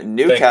 Yes.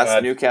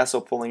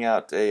 Newcastle pulling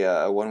out a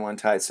 1-1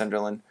 tie at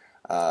Sunderland.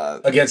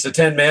 Against a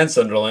 10-man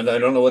Sunderland. I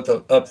don't know what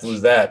the up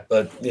was that,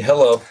 but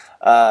hello.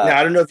 Now,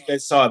 I don't know if you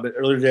guys saw it, but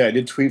earlier today I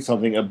did tweet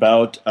something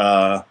about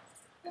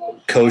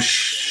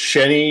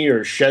Koscielny or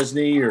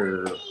Szczesny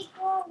or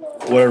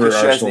whatever.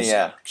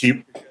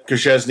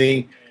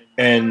 Koscielny,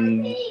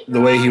 and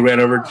the way he ran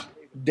over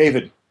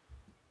David.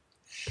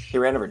 He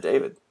ran over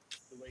David.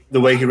 The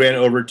way he ran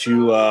over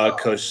to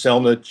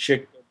Koselna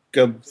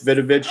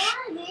Chikovidovic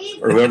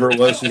or whoever it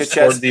was who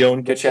scored the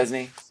own goal.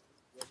 Koscielny.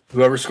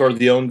 Whoever scored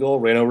the own goal,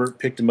 ran over,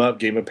 picked him up,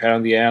 gave him a pat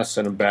on the ass,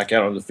 sent him back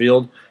out on the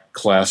field.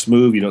 Class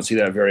move. You don't see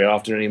that very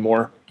often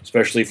anymore,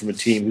 especially from a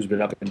team who's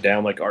been up and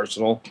down like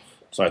Arsenal.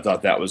 So I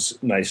thought that was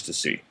nice to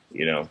see,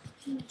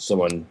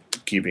 someone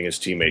keeping his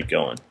teammate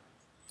going.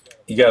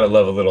 You got to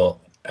love a little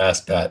ass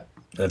pat.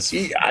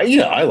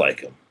 I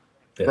like him.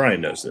 Yeah.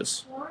 Brian knows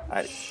this.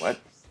 What?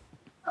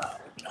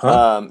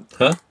 Huh?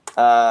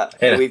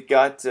 We've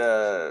got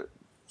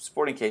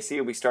Sporting KC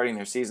will be starting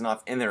their season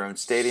off in their own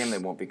stadium. They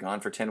won't be gone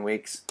for 10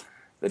 weeks.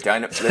 The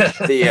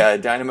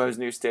Dynamo's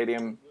new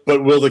stadium.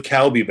 But will the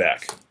cow be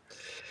back?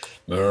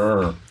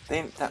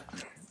 They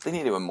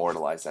need to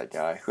immortalize that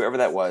guy, whoever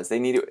that was. They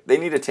need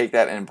to take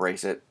that and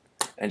embrace it,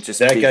 and just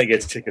guy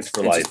gets tickets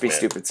for life. Just be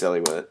stupid silly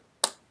with it.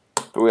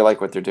 But we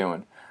like what they're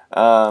doing.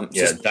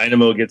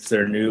 Dynamo gets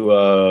their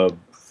new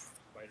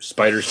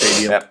Spider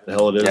Stadium. Yep. The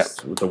hell it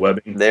is with the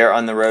webbing. They're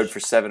on the road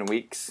for 7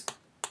 weeks.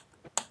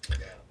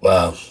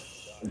 Wow.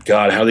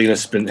 God, how are they going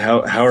to spend?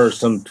 How are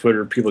some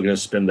Twitter people going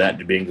to spend that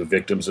to being the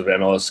victims of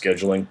MLS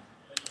scheduling?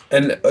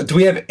 And do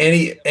we have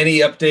any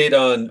update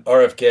on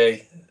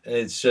RFK?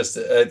 It's just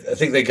I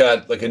think they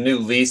got like a new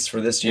lease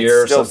for this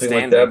year or something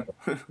standing. Like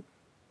that.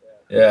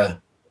 Yeah,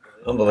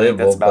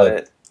 unbelievable. That's about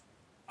it.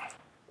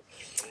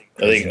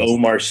 I think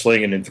Omar's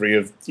slinging in three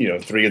of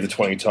the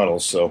 20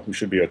 tunnels, so we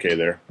should be okay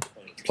there.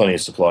 Plenty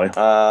of supply.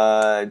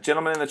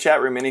 Gentlemen in the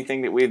chat room,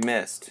 anything that we've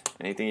missed?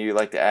 Anything you'd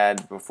like to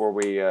add before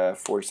we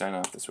sign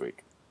off this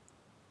week?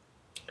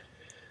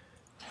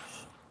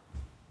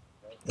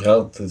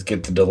 Well, let's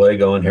get the delay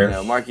going here.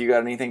 Mark, you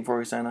got anything before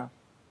we sign off?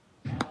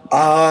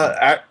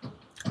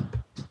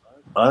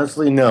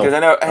 Honestly, no. Because I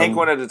know Hank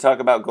wanted to talk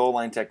about goal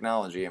line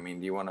technology. I mean,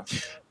 do you want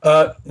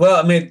to?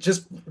 Well, I mean,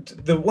 just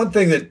the one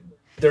thing that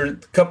there are a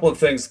couple of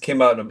things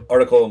came out in an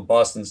article in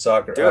Boston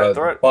Soccer,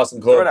 Boston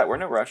Globe. Throw it out. We're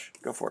no rush.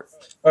 Go for it.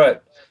 All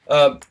right.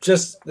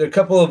 Just a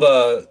couple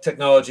of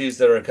technologies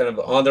that are kind of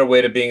on their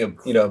way to being,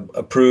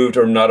 approved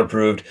or not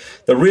approved.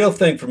 The real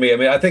thing for me, I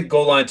mean, I think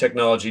goal line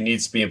technology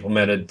needs to be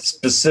implemented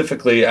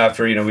specifically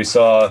after, we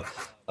saw.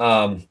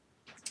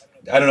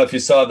 I don't know if you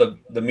saw the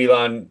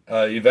Milan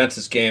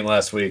Juventus game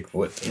last week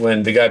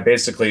when the guy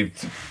basically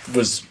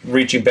was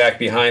reaching back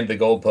behind the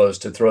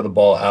goalpost to throw the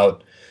ball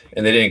out,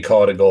 and they didn't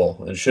call it a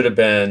goal. It should have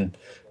been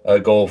a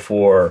goal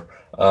for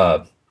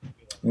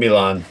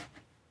Milan.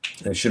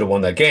 They should have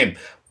won that game.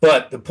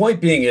 But the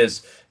point being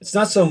is, it's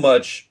not so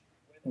much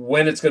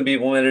when it's going to be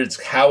implemented;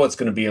 it's how it's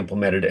going to be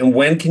implemented. And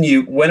when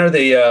are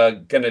they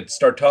going to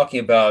start talking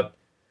about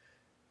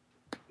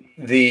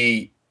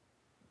the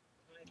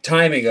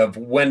timing of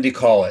when to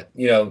call it?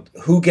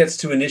 Who gets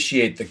to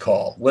initiate the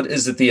call? What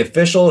is it? The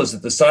official? Is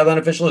it the sideline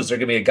official? Is there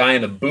going to be a guy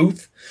in the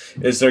booth?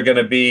 Is there going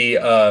to be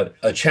a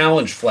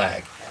challenge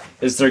flag?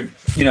 Is there,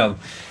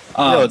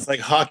 it's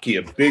like hockey,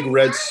 a big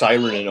red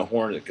siren and a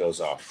horn that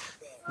goes off.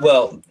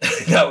 Well,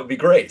 that would be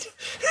great.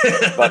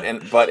 but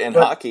in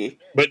hockey.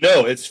 But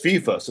no, it's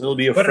FIFA, so it'll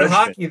be a freshman in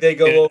hockey, they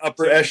go in an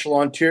upper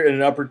echelon tier in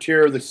an upper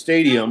tier of the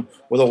stadium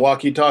with a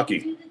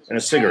walkie-talkie and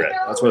a cigarette.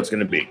 That's what it's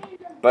going to be.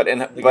 But in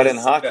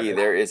hockey,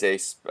 there is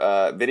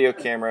a video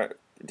camera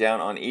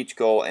down on each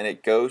goal, and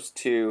it goes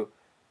to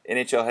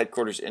NHL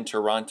headquarters in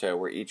Toronto,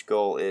 where each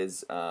goal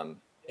is a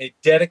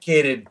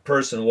dedicated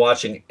person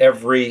watching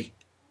every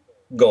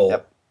goal.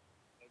 Yep.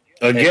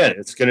 Again,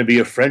 it's going to be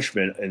a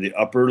Frenchman in the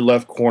upper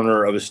left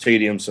corner of a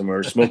stadium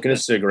somewhere, smoking a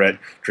cigarette,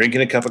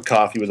 drinking a cup of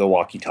coffee with a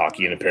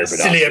walkie-talkie and a pair of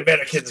binoculars. Silly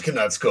Americans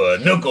cannot score.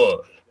 No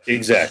goal.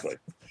 Exactly.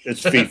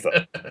 It's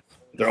FIFA.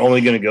 They're only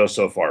going to go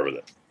so far with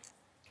it.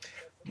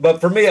 But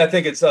for me, I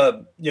think it's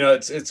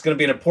it's going to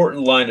be an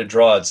important line to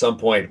draw at some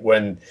point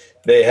when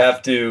they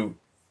have to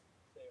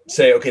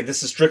say, okay,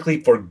 this is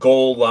strictly for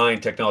goal line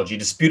technology,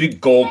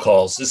 disputed goal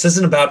calls. This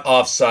isn't about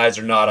offsides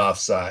or not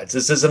offsides.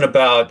 This isn't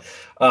about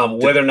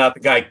whether or not the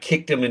guy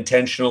kicked him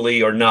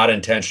intentionally or not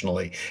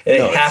intentionally. They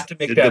have to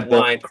make that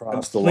line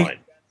across the line.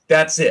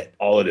 That's it.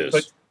 All it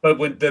is. But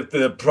with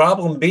the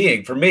problem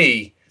being, for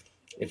me,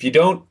 if you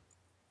don't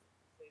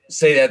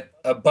say that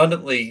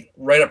abundantly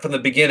right up from the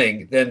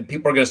beginning, then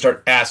people are going to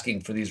start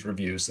asking for these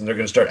reviews, and they're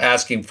going to start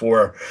asking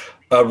for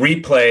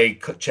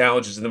replay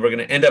challenges, and then we're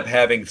going to end up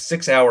having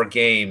 6-hour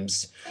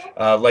games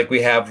like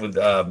we have with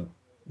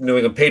New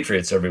England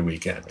Patriots every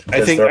weekend.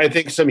 I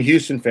think some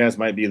Houston fans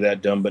might be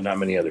that dumb, but not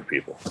many other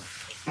people.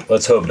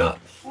 Let's hope not.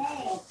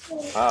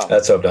 Wow.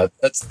 Let's hope not.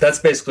 That's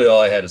basically all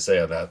I had to say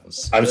on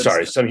that. I'm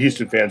sorry. Some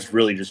Houston fans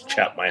really just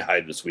chapped my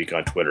hide this week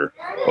on Twitter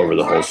over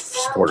the whole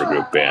supporter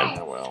group ban.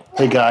 Oh, well.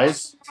 Hey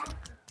guys,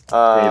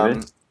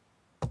 David.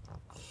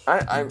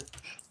 I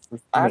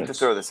have to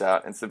throw this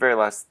out. It's the very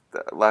last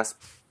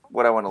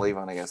what I want to leave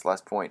on, I guess,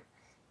 last point,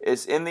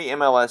 is in the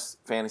MLS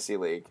Fantasy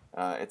League.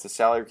 It's a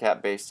salary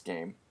cap based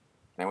game.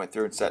 And I went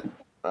through and set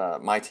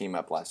my team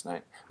up last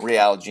night.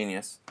 Real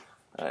Genius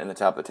in the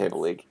top of the table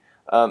league.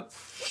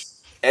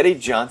 Eddie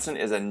Johnson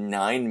is a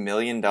 $9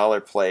 million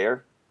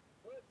player.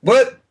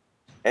 What?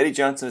 Eddie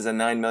Johnson is a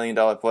 $9 million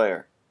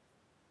player.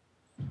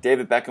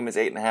 David Beckham is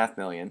 $8.5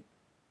 million.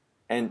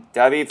 And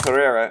David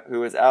Ferreira, who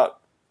was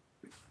out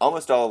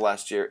almost all of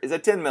last year, is a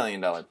 $10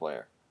 million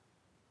player.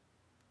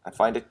 I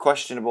find it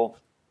questionable.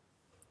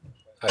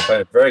 I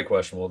find it very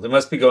questionable. They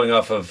must be going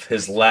off of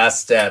his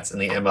last stats in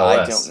the MLS.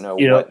 I don't know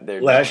what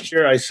they're last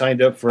doing. year I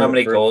signed up for How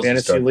many goals a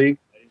fantasy league.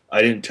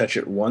 I didn't touch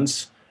it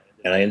once,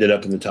 and I ended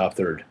up in the top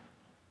third.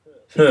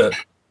 Which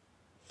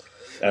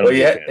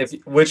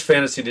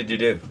fantasy did you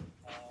do?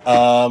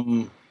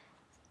 I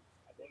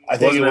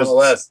think it was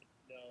MLS.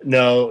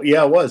 No,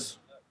 yeah, it was.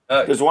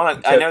 There's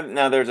one. I know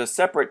now. There's a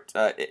separate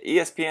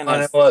ESPN on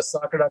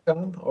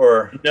MLSsoccer.com,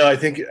 or no? I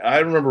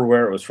don't remember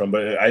where it was from,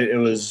 but it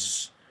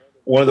was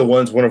one of the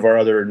ones one of the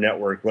other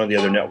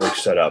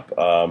networks set up.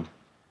 I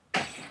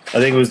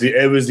think it was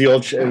the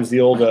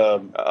old.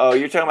 Oh,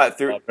 you're talking about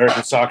through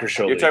American Soccer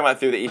Show. You're talking about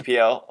through the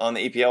EPL on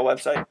the EPL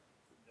website.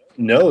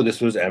 No, this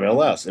was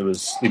MLS. It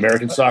was the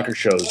American Soccer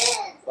Show's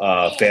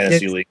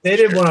fantasy league. They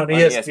did one on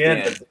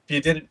ESPN, but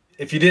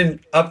if you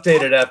didn't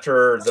update it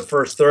after the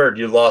first third,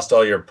 you lost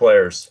all your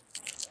players.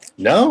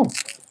 No.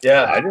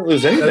 Yeah. I didn't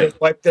lose anything.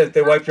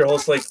 They wiped your whole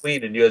slate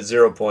clean, and you had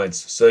 0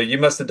 points. So you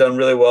must have done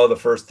really well the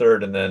first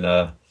third and then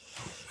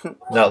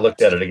not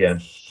looked at it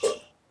again.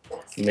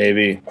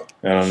 Maybe.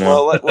 I don't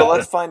know. Well,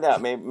 let's find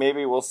out.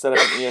 Maybe we'll set up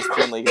an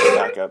ESPN league as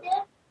backup.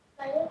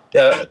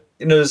 Yeah,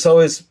 there's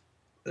always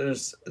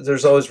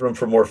room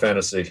for more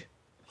fantasy.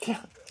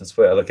 Yeah. That's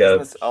the way I look at it.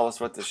 That's always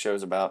what this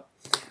show's about.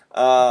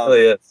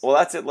 Well,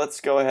 that's it. Let's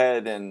go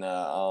ahead and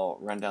I'll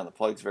run down the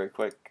plugs very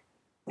quick.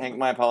 Hank,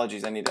 my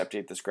apologies. I need to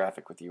update this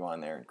graphic with you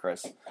on there. And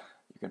Chris,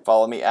 you can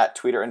follow me at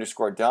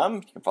Tweeter_dumb.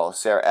 You can follow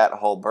Sarah at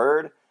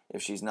Hullbird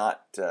if she's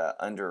not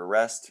under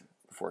arrest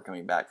before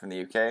coming back from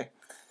the UK.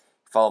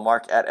 Follow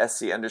Mark at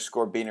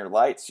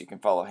SC_BeanerLights. You can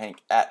follow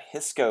Hank at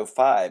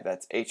Hisco5.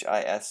 That's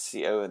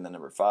HISCO and the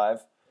number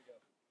 5.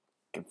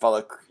 You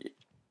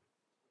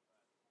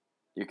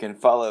can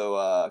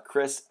follow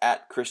Chris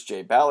at Chris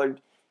J.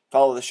 Ballard.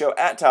 Follow the show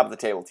at Top of the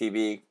Table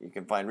TV. You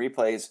can find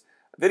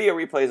video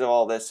replays of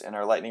all this and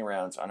our lightning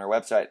rounds on our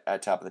website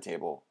at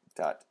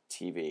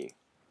topoftheTable.tv.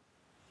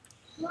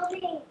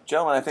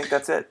 Gentlemen, I think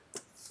that's it.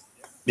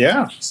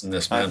 Yeah.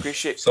 I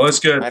appreciate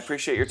good. I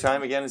appreciate your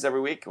time again as every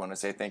week. I want to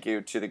say thank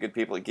you to the good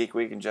people at Geek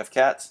Week and Jeff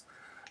Katz.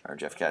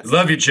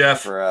 Love you,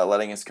 Jeff, for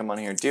letting us come on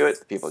here and do it.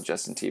 The people at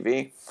Justin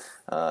TV.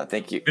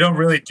 Thank you. We don't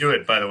really do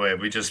it, by the way.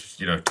 We just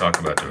talk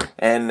about doing it.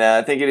 And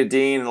thank you to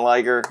Dean and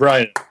Liger,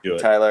 Brian,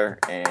 Tyler,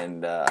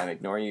 and I'm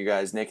ignoring you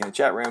guys, Nick in the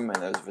chat room,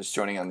 and those of us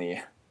joining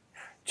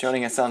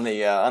us on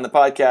the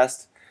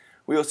podcast.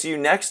 We will see you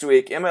next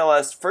week.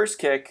 MLS first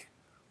kick.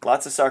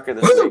 Lots of soccer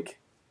this week.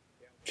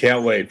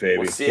 Can't wait, baby.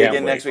 We'll see you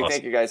again next week. Awesome.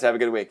 Thank you guys. Have a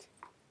good week.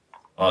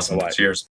 Awesome. Bye-bye. Cheers.